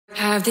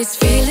have this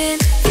feeling,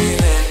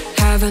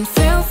 haven't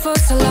felt for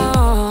so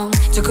long.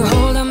 Took a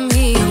hold of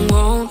me and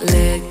won't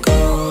let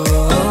go.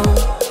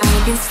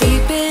 I've been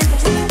sleeping,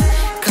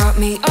 caught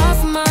me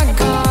off my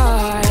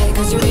guard,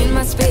 'cause you're in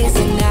my space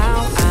and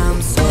now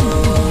I'm so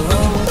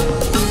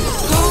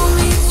pull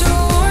me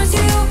towards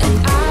you and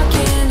I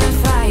cannot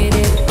fight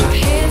it. My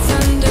head's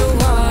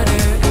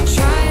underwater, I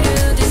try to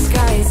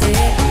disguise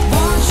it.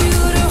 Want you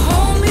to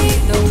hold me,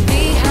 though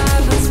we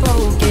haven't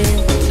spoken.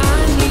 I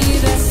need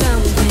that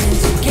something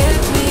to get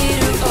me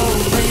to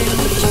open.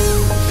 You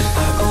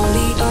are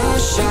only a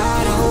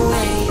shot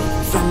away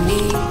from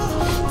me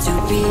to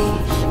be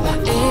my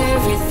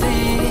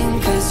everything,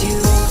 'cause you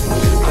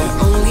are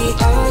only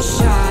a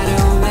shot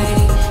away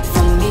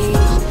from me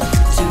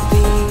to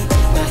be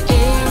my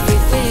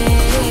everything.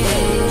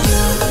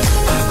 You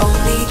are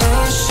only a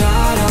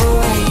shot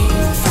away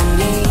from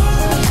me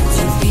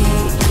to be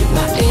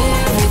my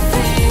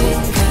everything,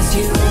 'cause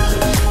you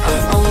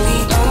are only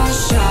a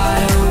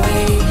shot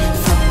away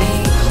from me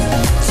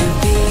to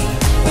be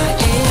my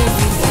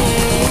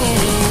everything.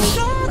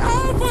 Shot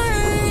away.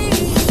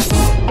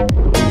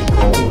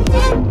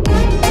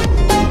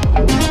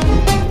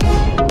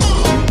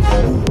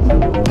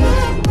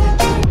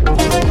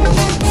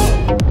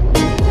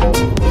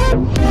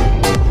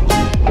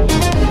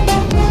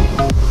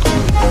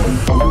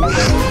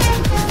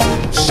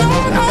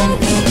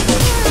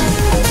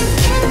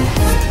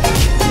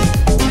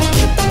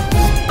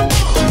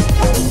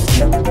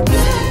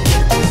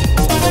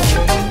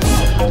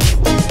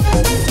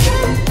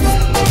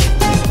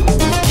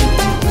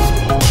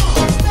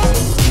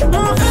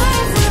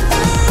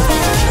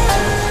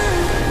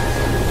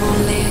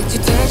 Won't let you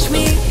touch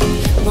me,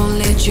 won't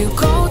let you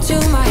go to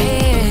my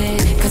head,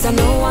 'cause I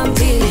know I'm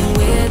dealing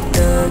with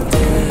the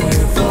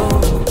devil.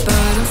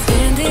 But I'm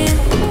standing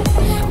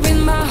with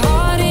my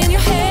heart in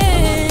your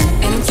hand,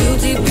 and I'm too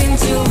deep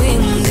into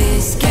in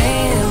this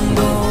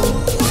gamble.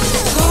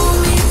 Pull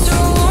me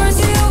towards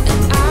you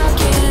and I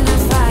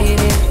cannot fight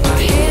it. My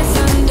head's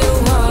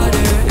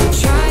underwater, I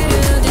try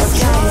to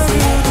disguise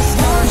it.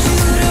 Want you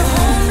to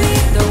hold me,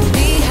 though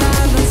we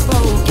haven't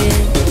spoken.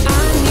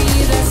 I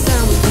need that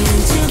something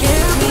to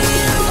get me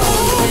to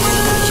open.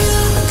 You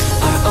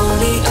are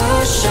only a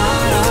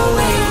shot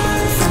away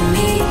from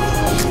me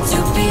to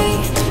be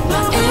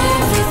my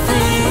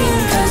everything,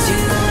 'cause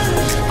you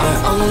are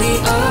only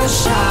a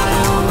shot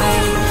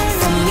away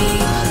from me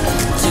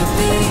to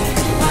be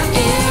my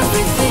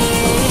everything.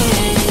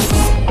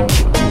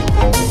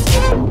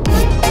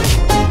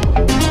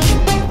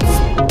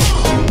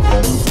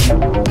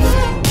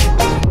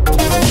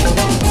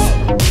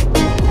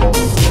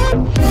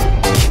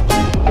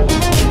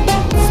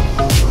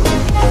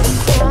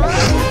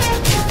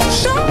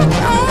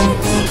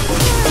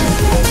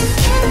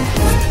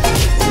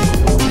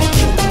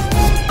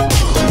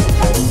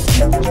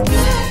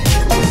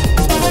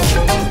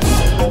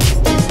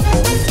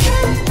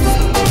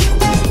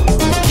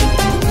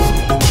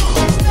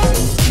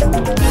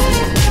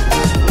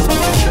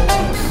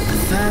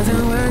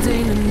 Thousand words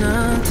ain't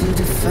enough to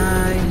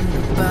define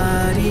the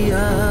body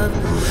of,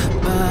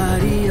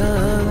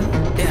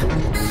 yeah.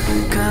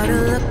 Caught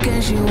her look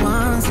and she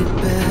wants it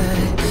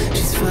back.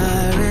 She's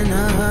firing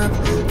up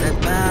that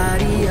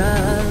body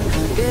up,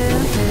 yeah,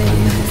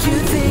 babe. You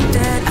think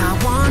that I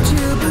want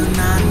you, but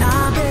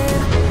not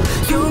babe.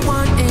 You're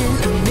one in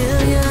a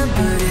million,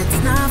 but it's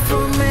not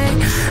for me.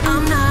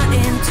 I'm not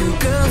into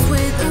girls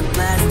with a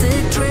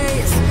plastic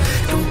dress.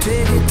 Don't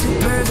take it too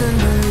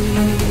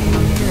personally,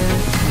 yeah.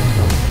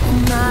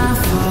 My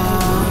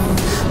fault,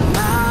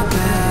 my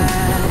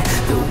bad.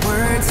 The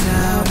words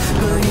out,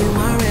 but you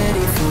aren't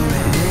ready for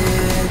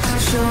it.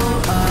 Show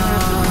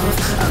off,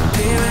 I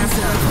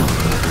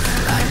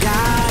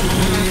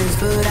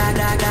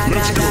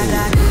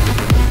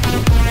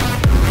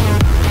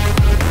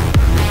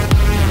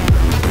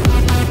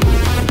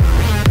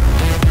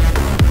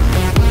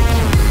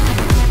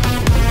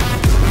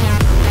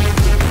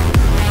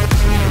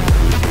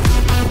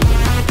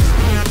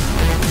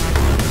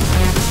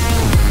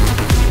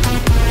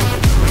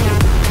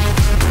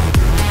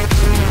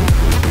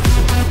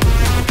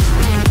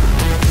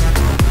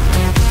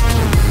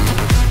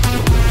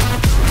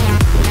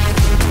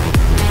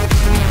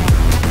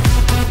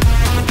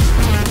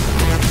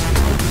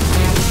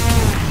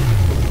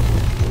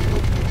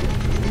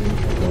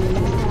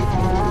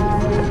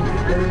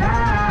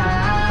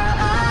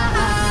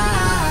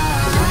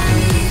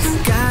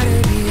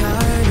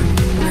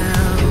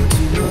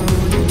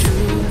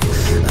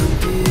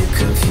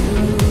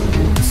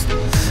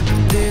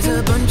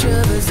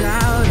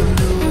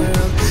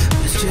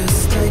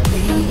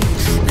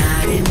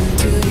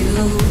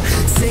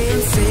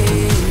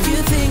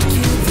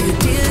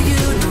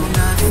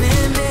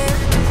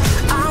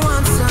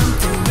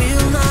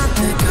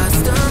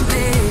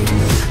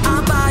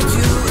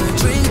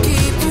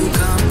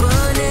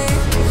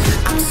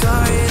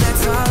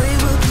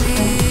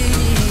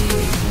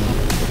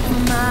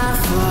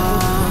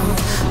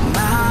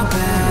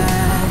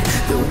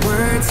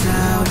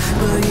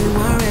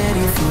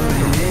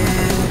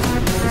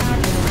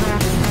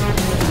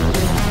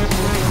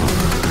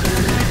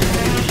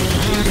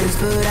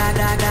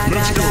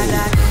Let's go.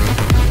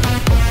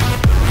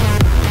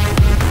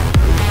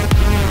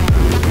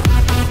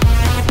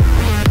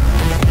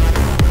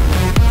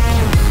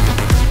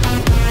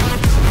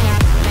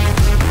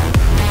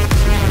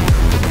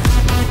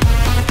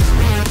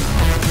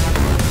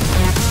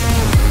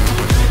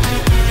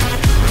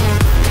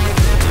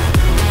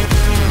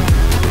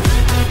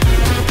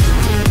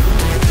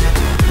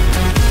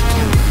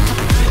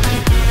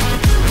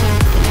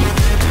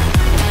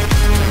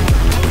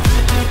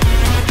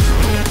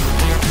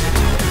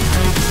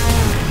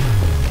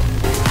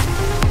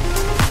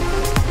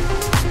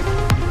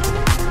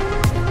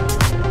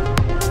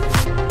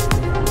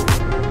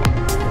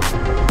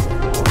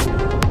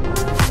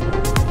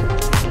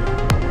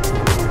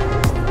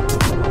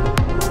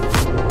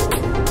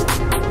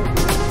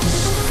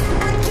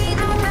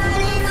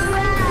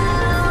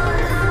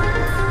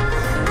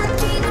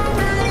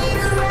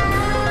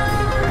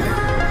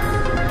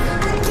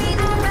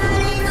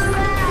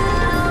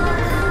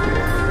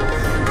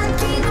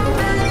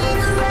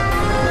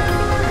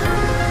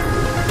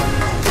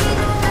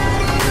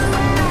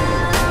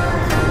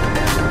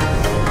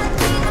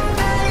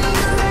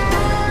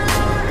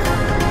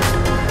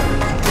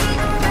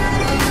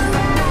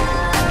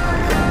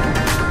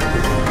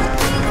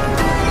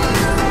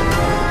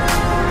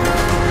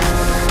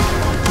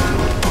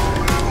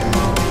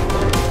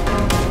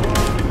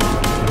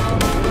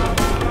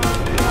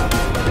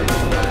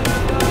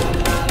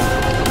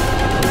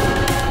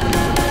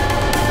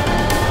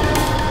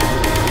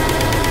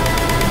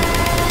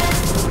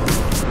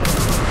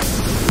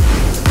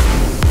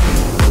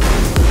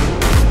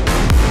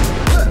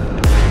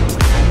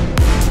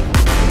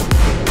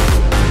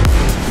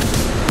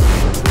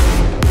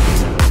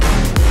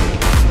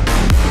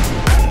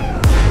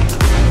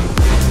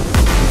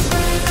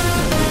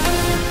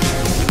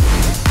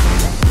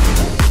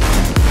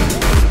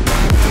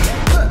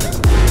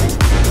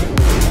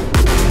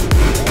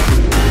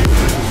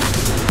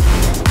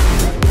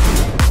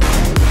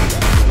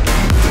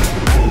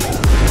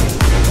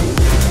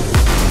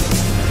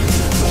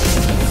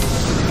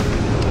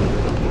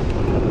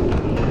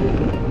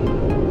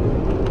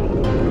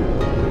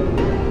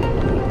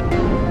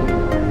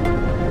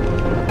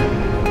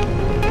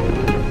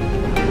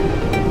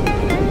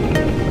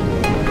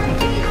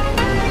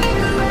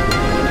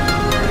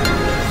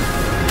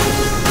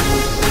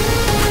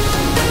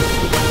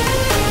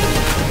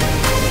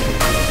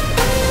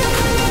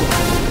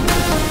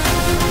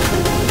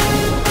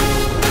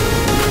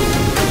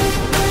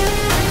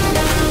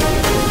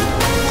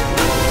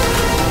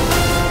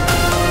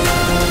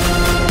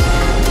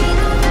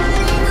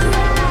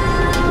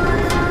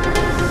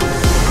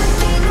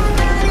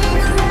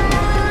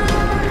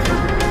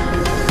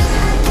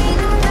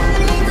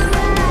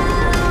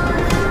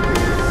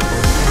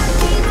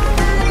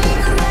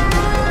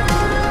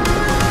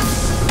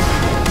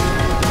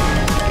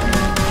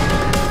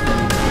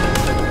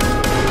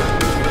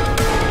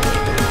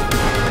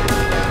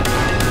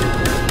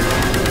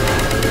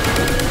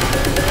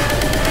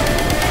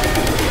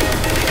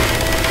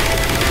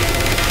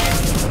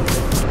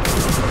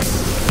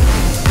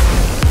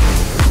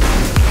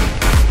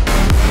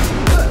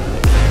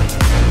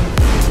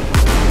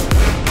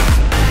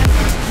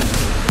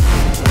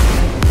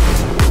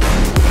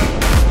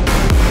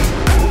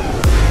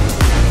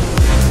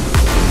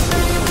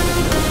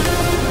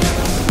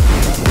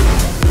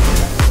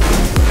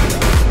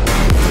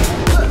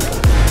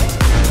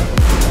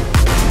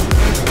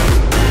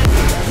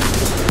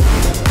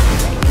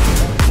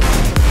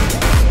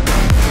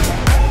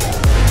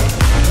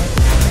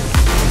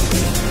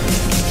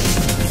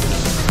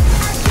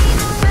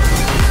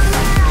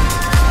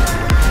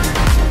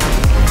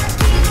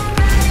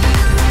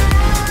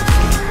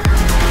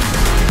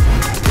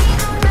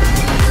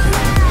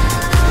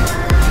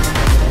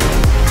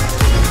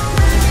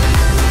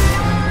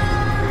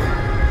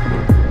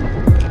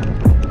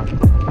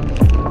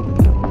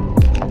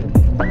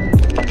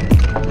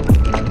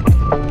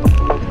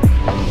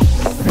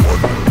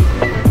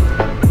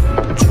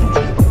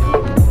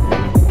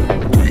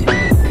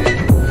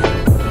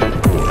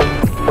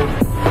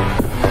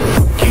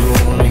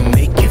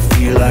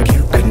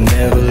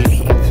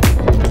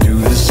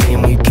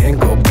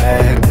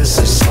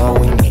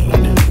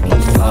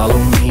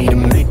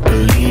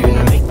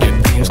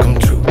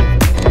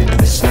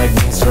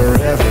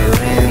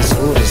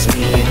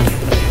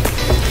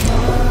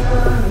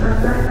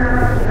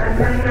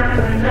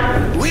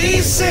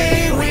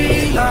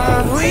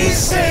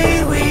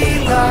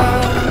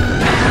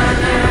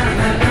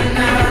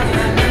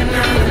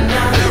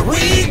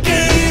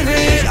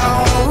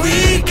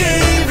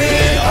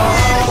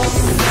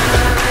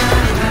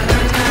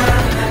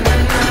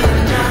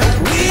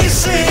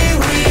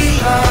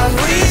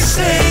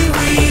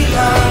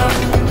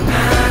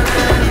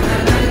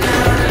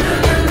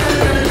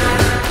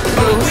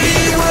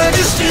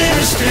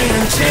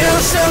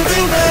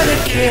 something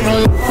better came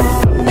along.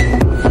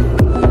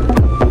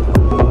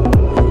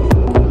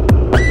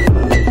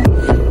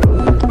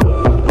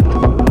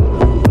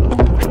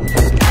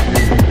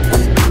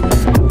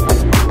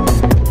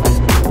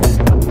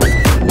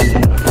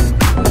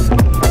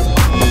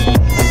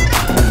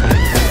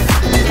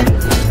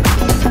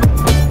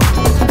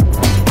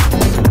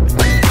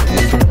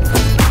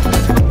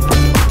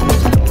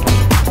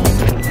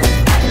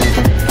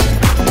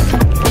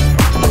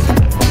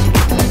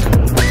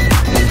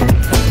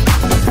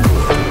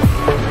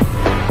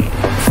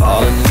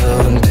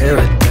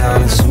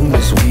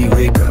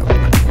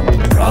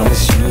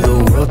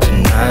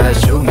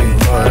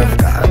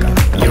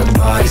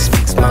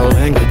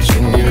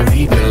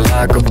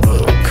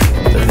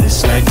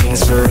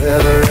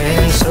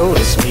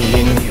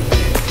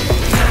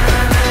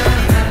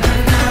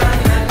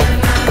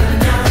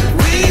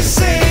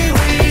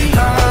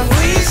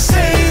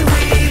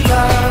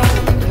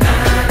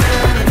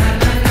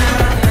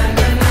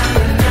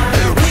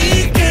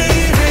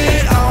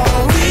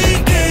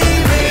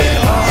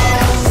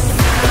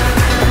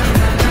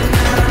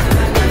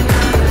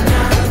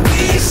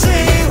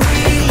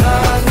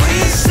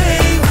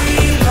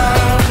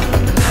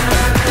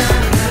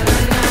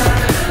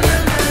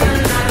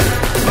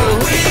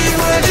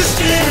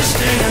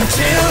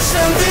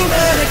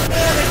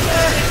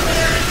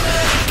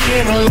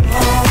 came along.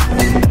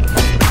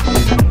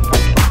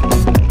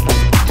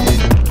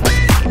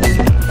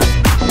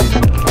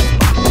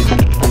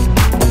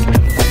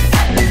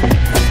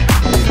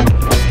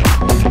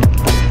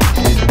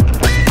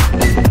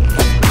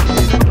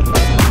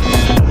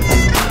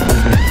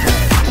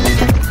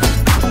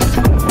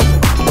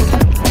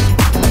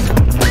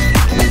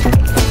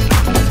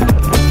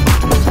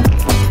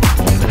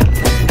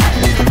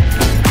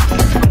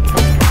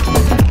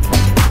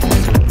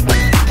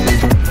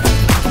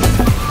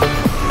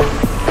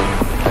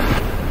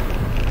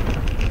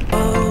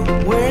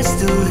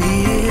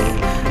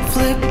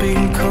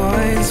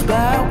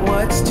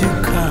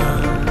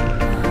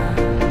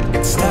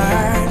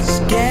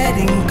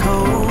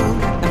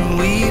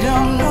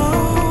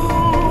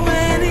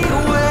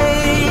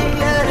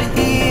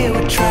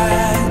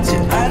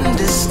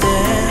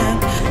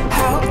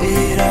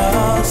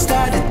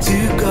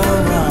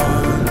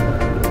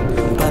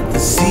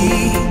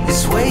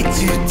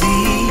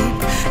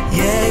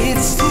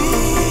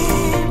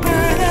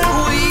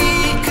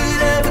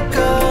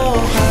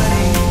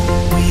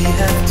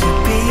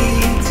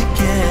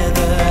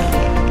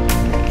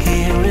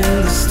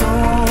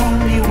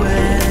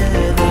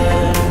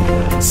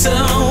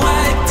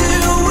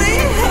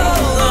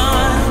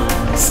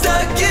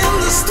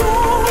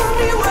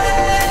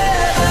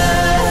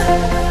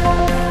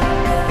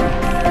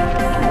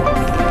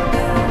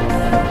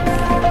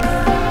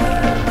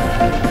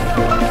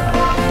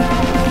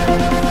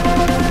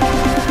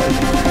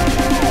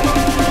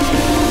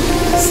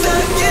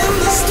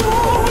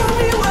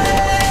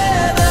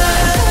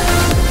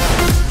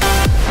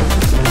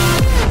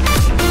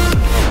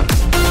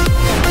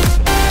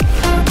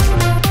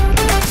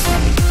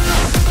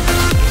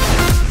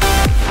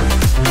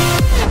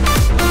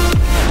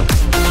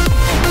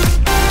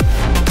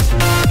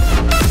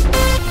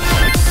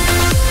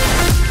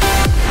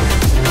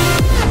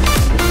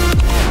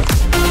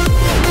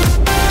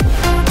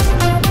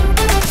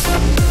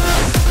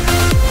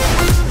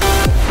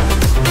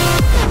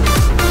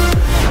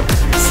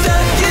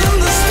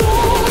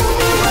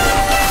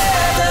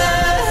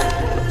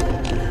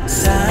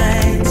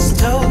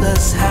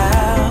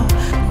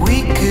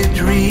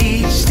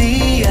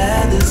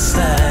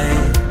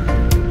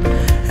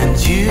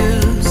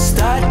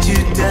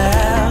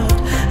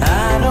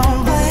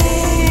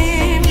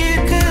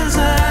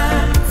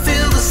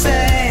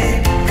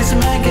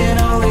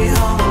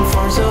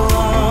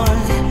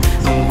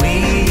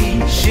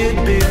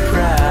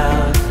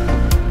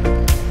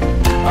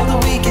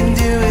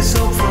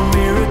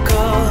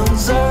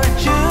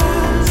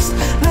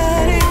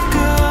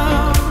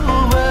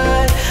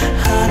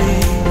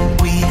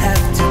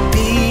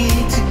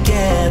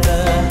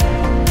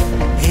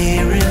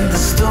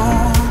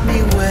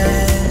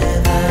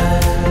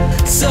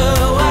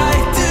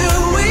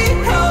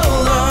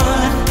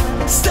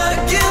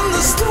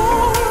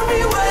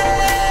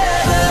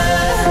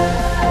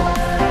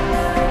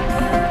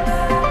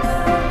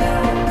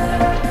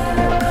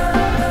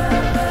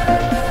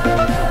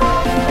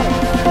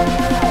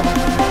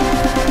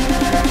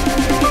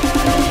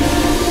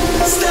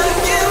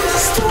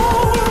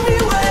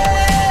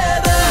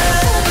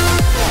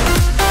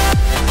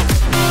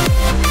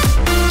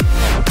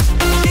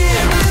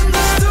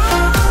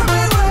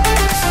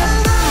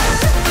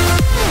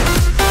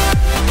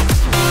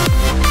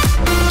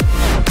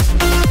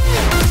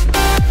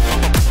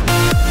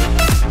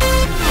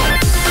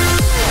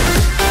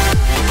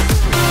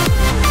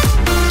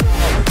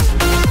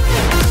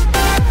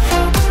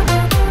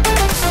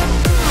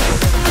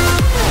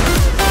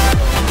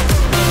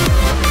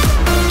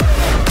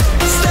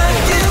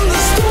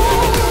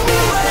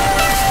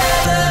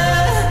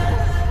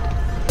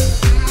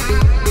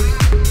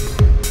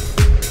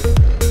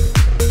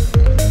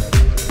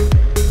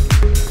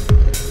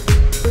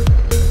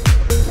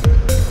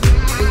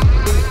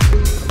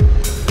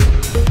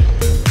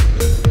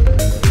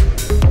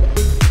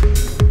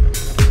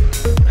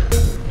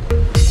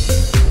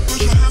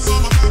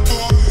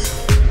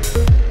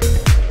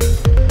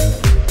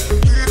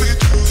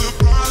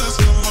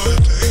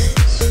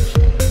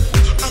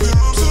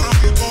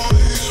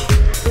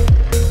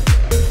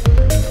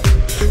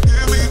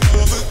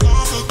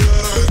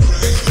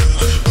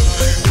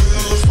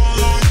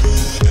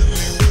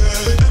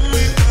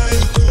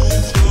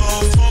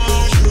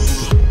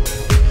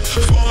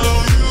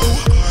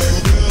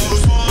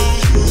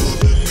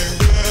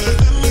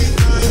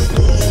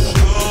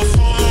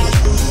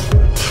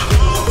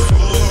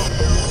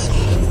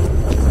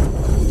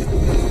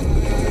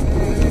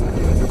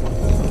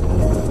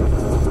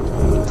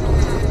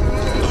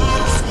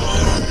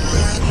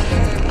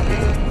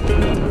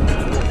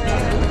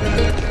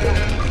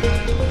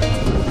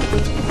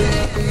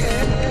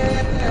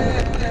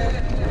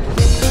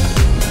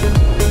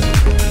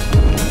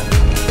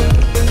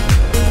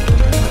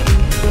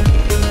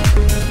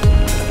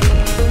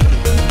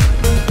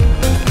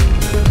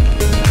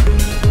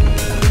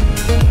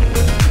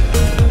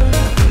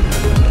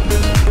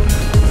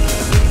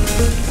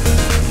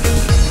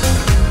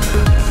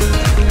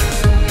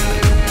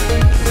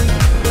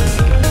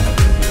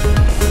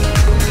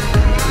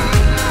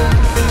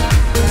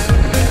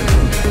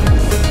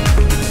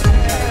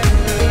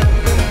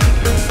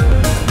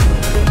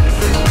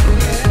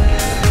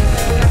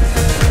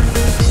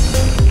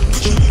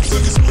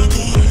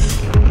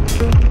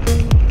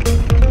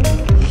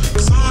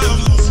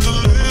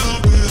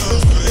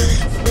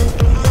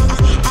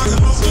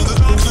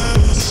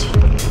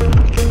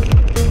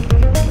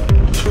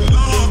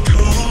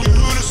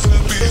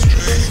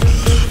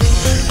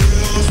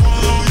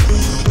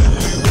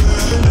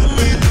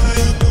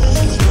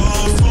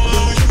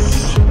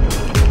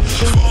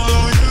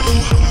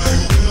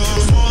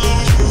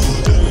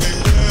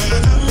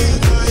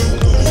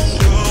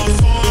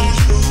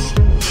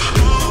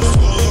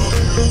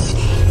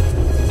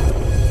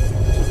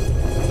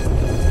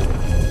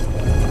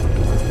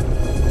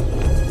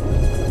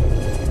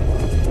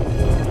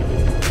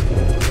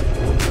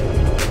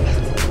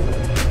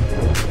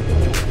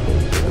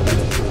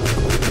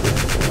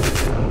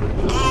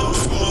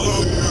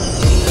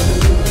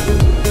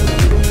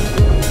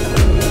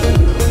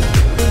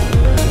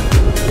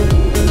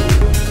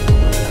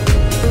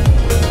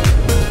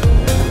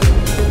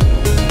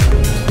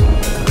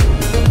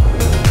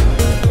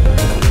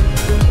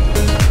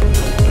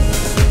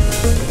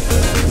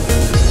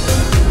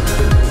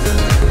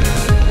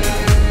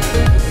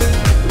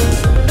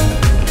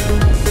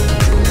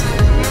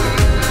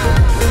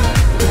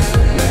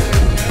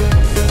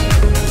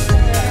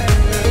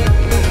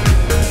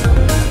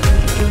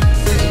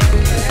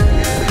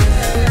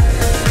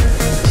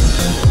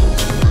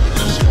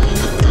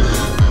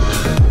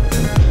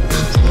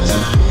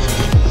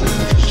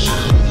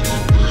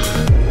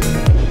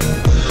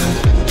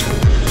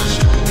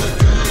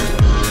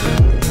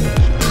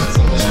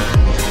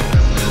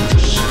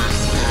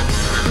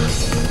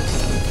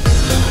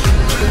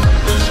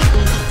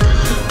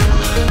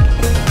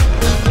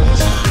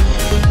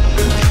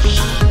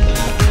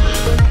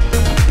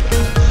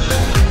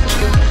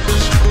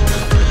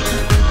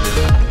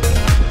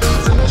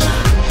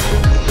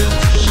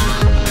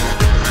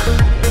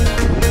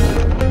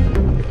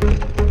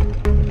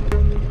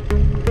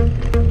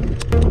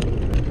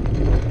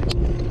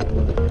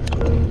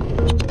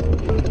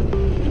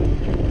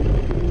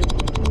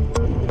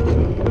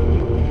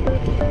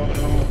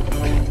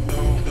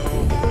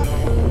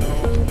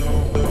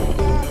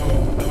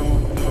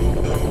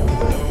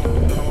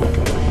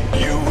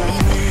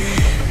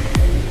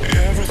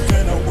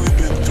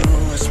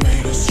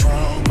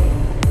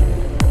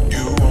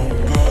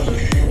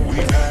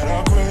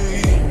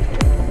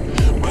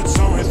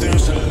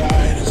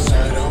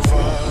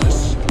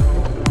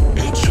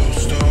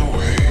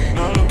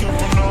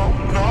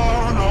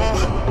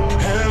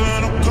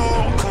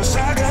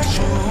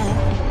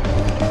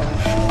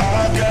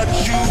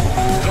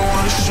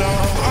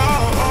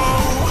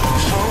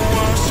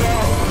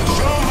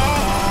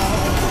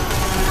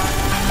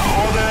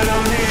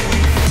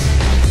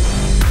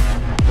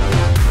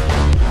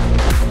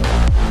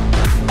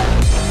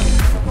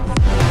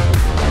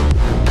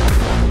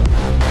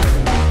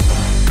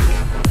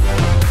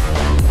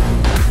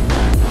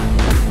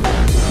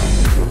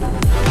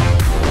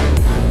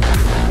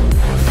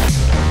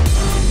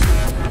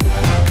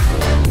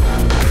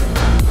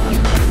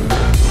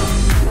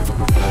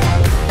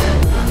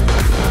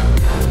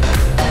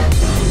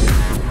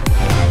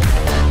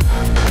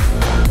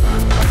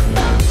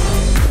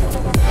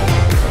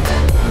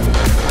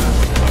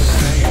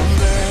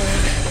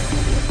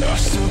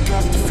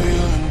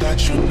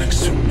 that you're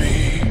next to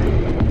me,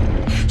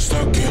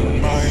 stuck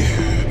in my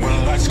head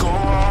when lights go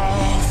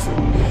off.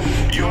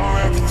 You're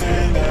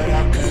everything that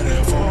I could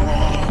ever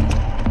want.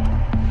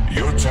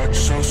 Your touch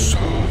so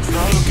soft.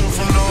 Not looking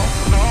for no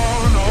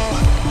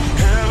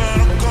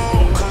heaven or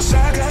gold, 'cause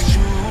I got you.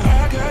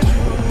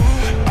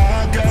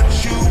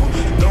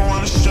 Don't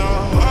wanna show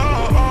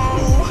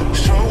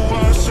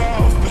us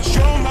off, but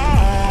you're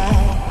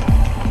mine,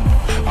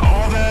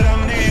 all that I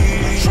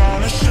need.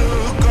 Trying to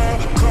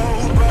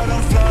sugarcoat, but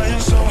I'm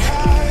flying so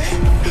high.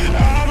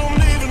 I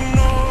don't even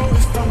know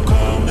if I'm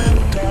coming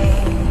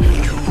down.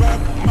 You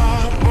rock my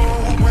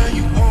boat when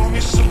you hold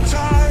me so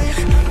tight.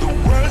 The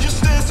world just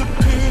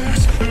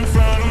disappears in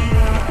front of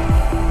me.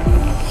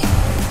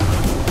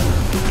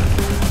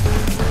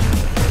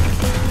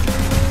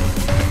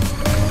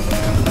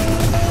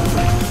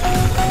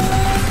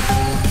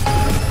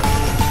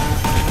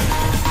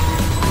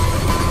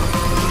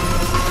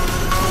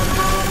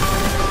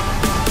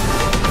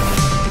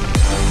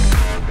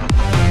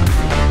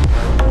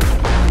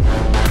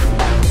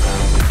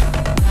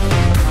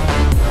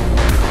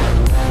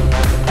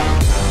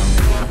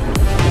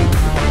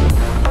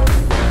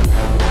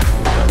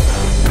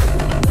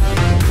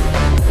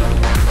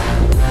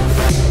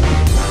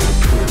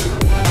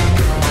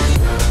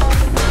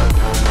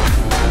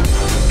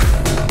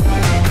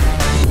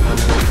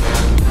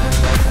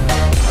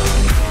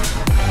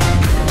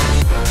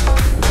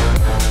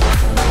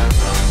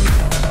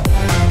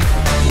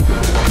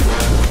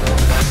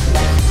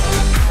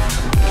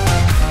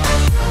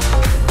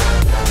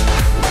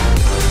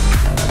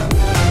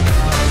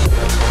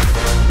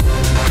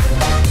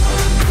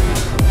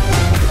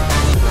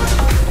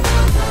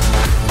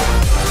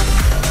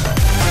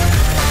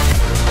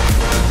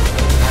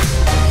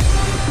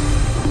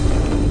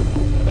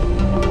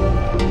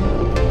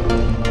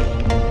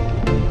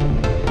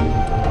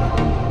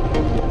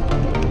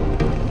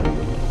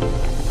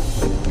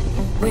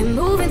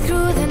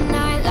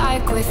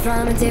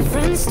 From a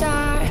different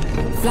star,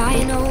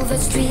 flying over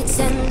streets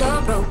and the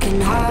broken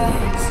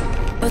hearts.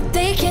 But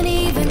they can't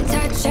even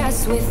touch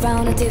us, we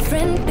found a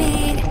different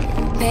beat.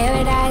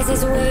 Paradise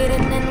is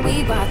waiting and we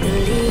bought the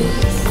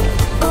leaves.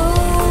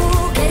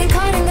 Oh, getting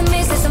caught in the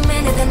mist, there's so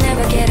many that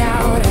never get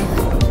out of.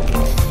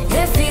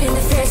 They're feeding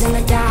the fears and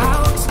the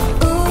doubts.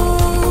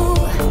 Ooh,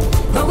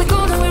 but we go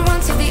and we run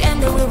to the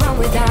end and we run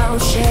without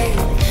shame.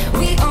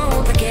 We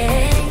own the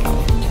game,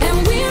 and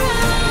we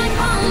ride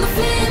on the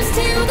flames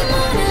till the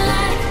morning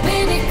light.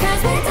 Baby,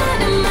 'cause we're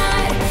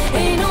dynamite.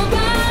 Ain't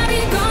nobody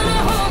gonna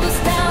hold us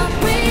down.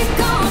 Break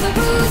all the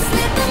rules,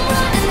 let them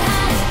run and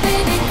hide.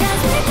 Baby,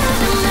 'cause we're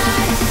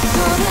dynamite.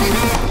 Gonna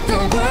let the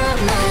world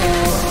know.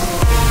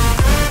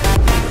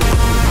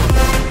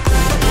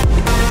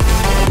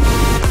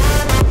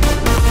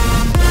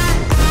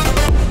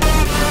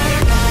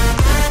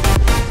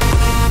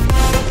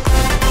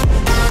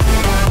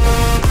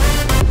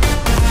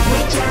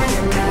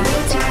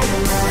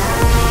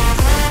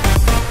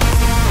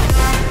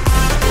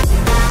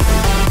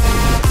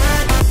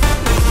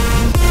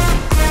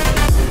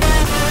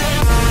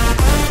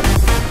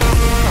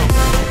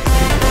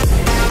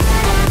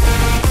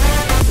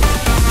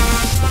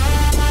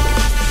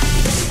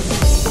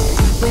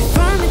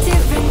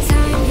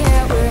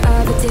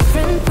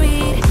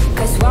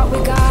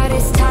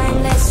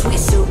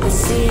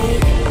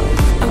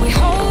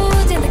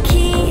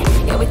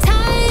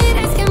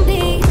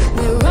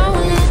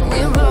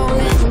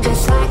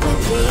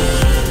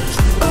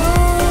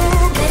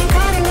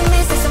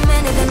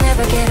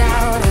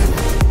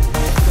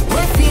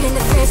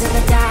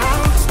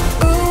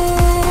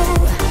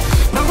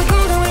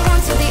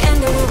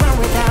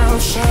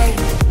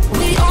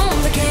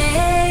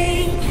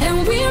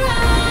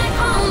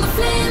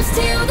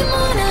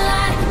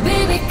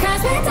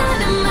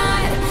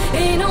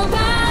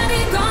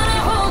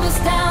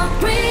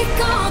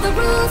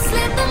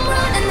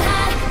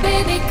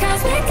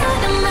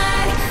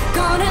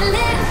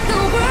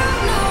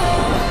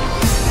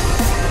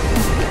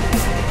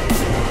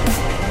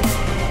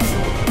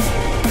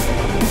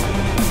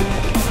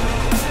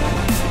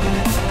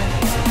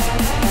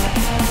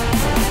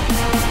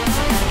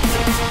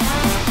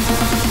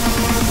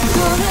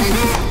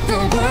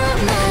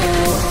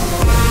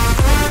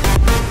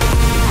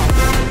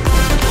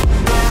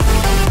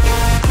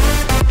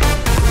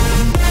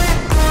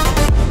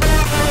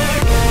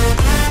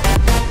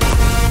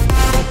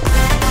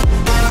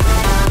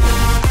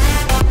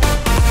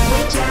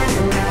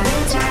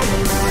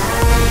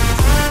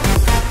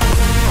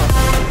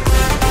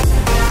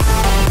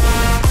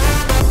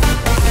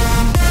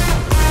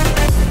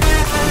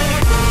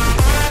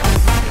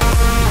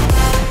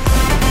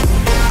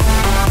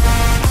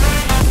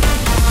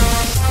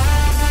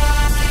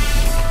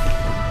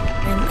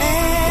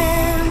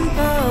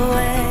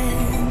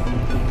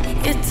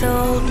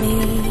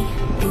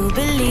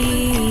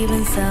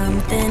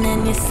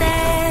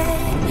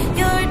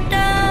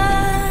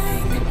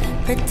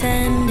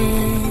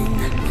 pretending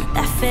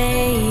that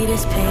fate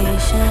is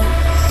patient.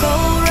 Go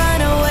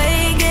run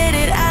away, get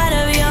it out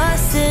of your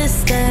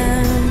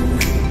system.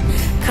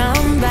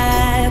 Come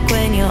back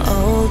when you're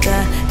older.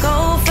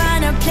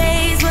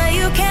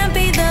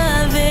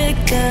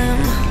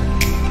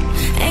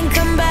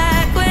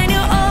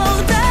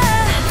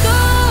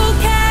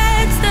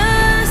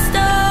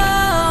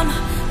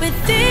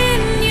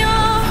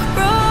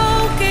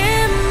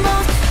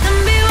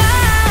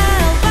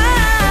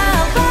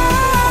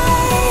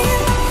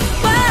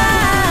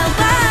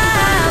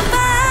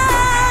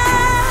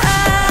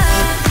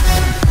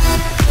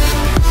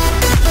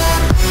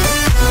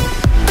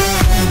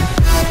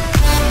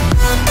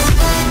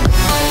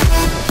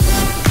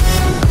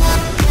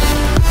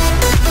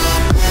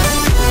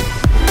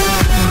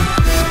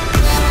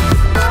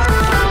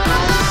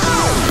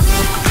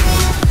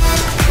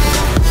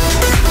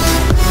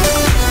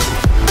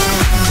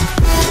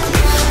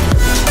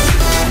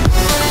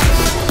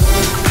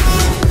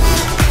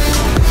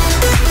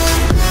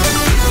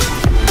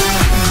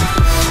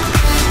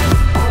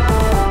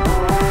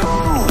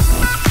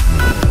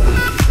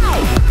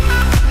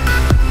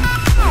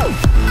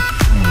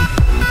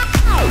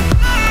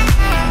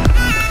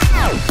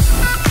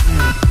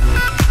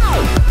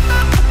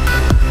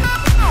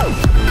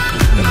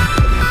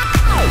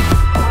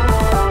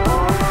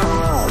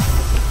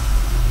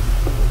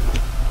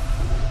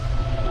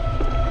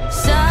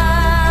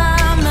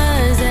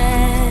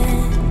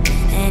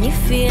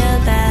 feel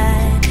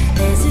that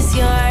this is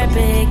your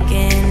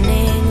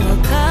beginning. The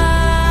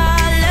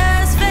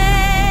colors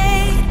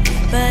fade,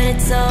 but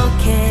it's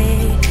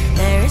okay.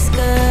 There is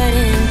good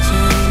in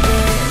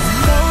changes.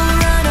 Go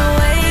run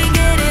away,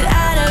 get it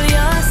out of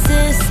your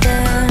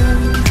system.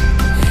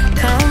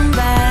 Come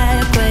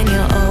back when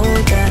you're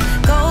older.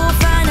 Go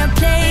find a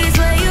place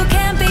where you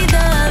can't be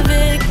the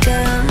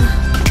victim.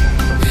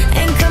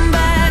 And come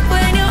back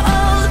when you're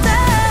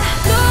older.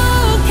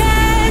 Look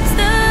at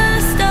the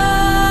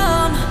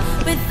storm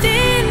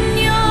within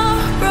your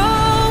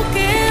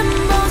broken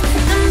bones.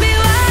 And be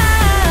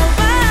wild,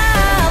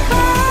 wild,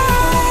 wild,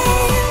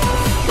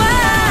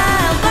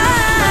 wild,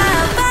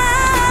 wild,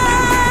 wild.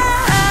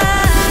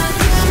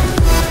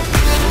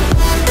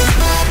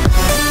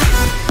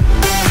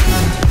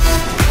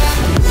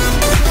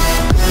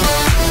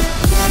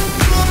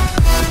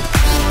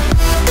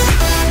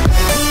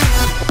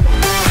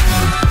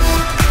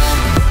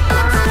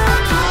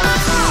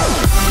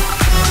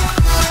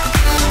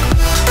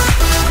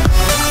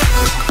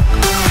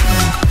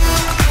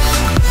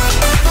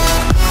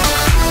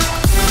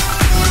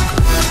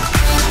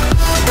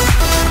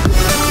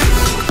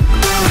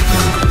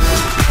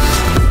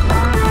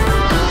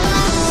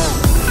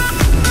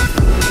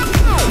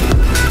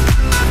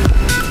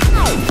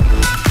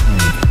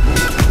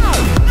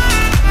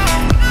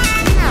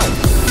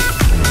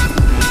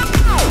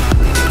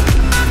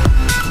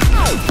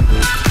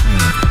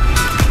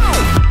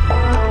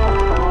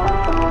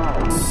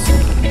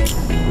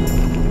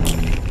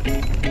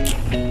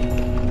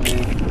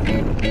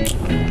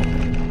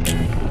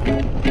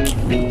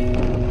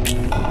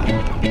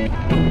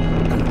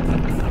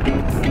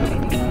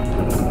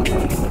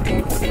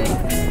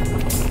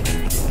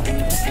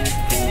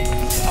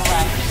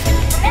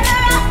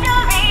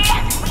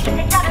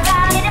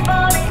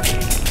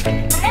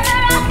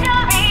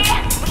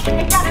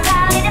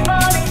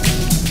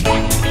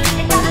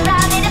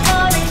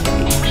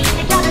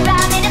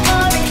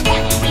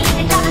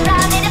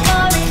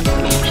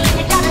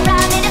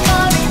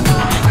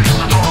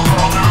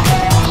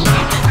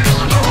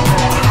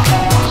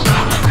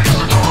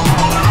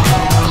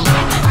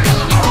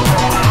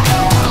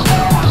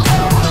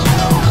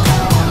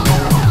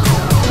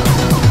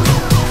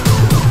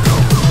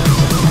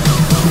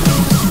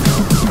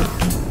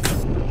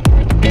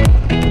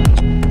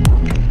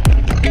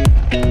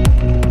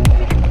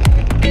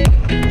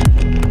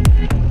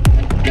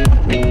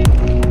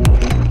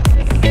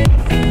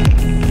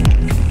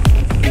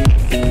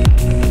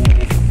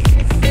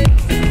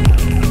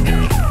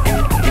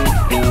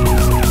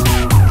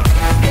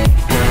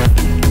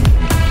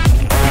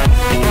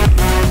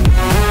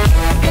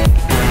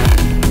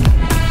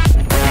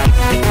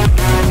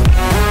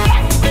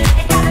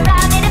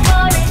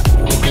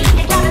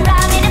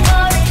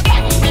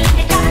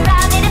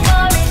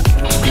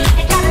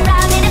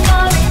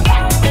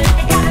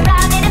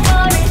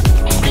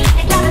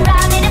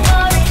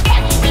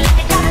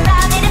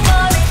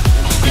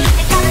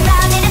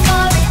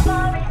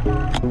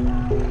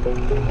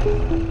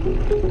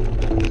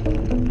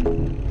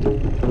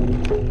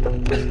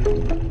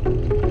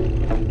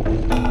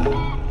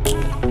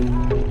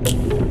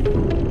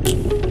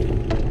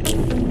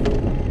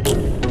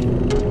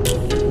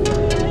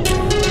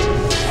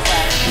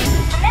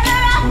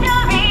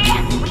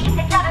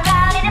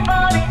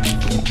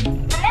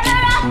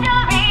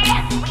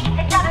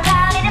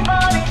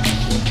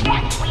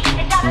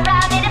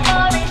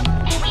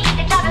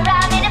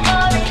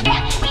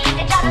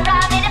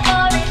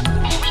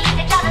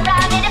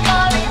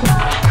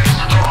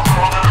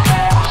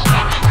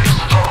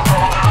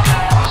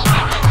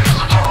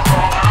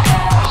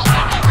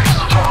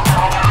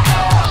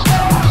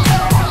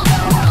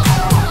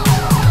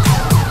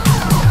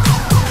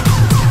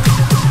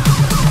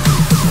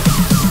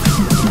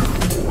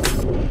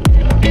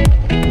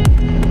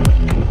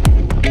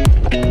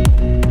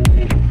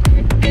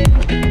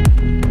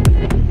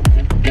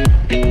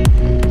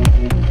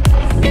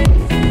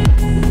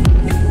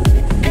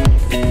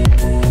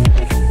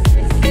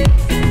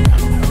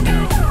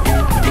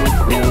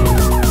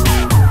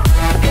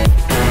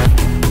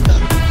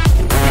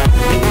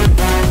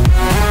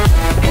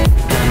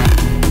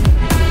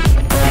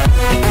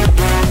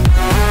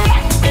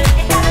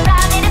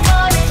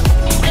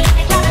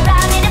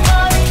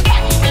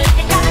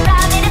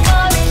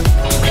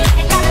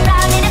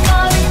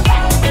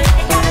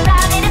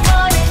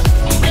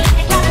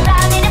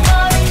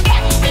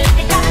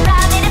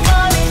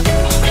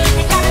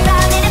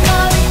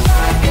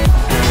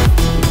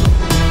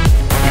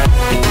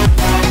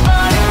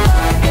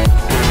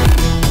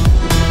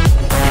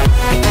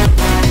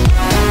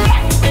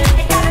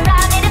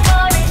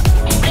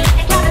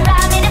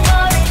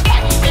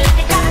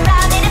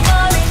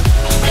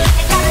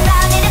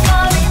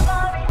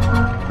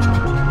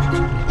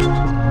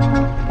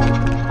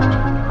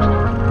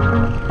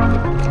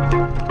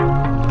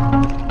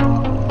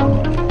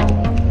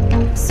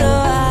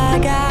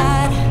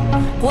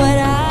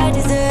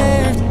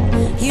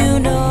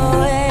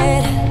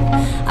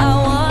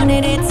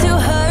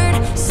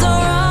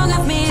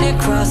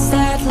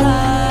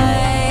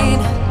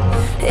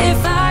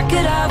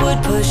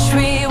 push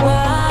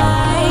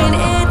rewind.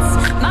 It's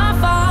my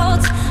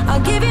fault.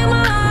 I'll give you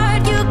my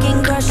heart, you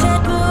can crush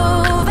it.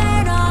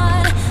 Moving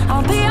on,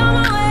 I'll be on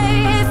my way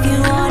if you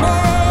want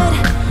it.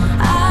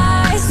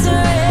 I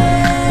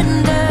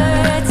surrender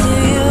to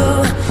you.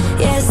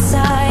 Yes,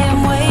 I am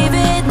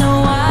waving the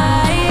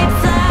white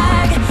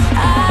flag.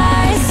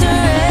 I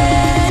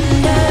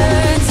surrender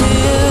to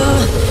you.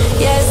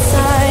 Yes,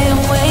 I am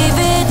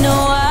waving the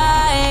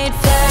white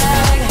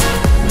flag.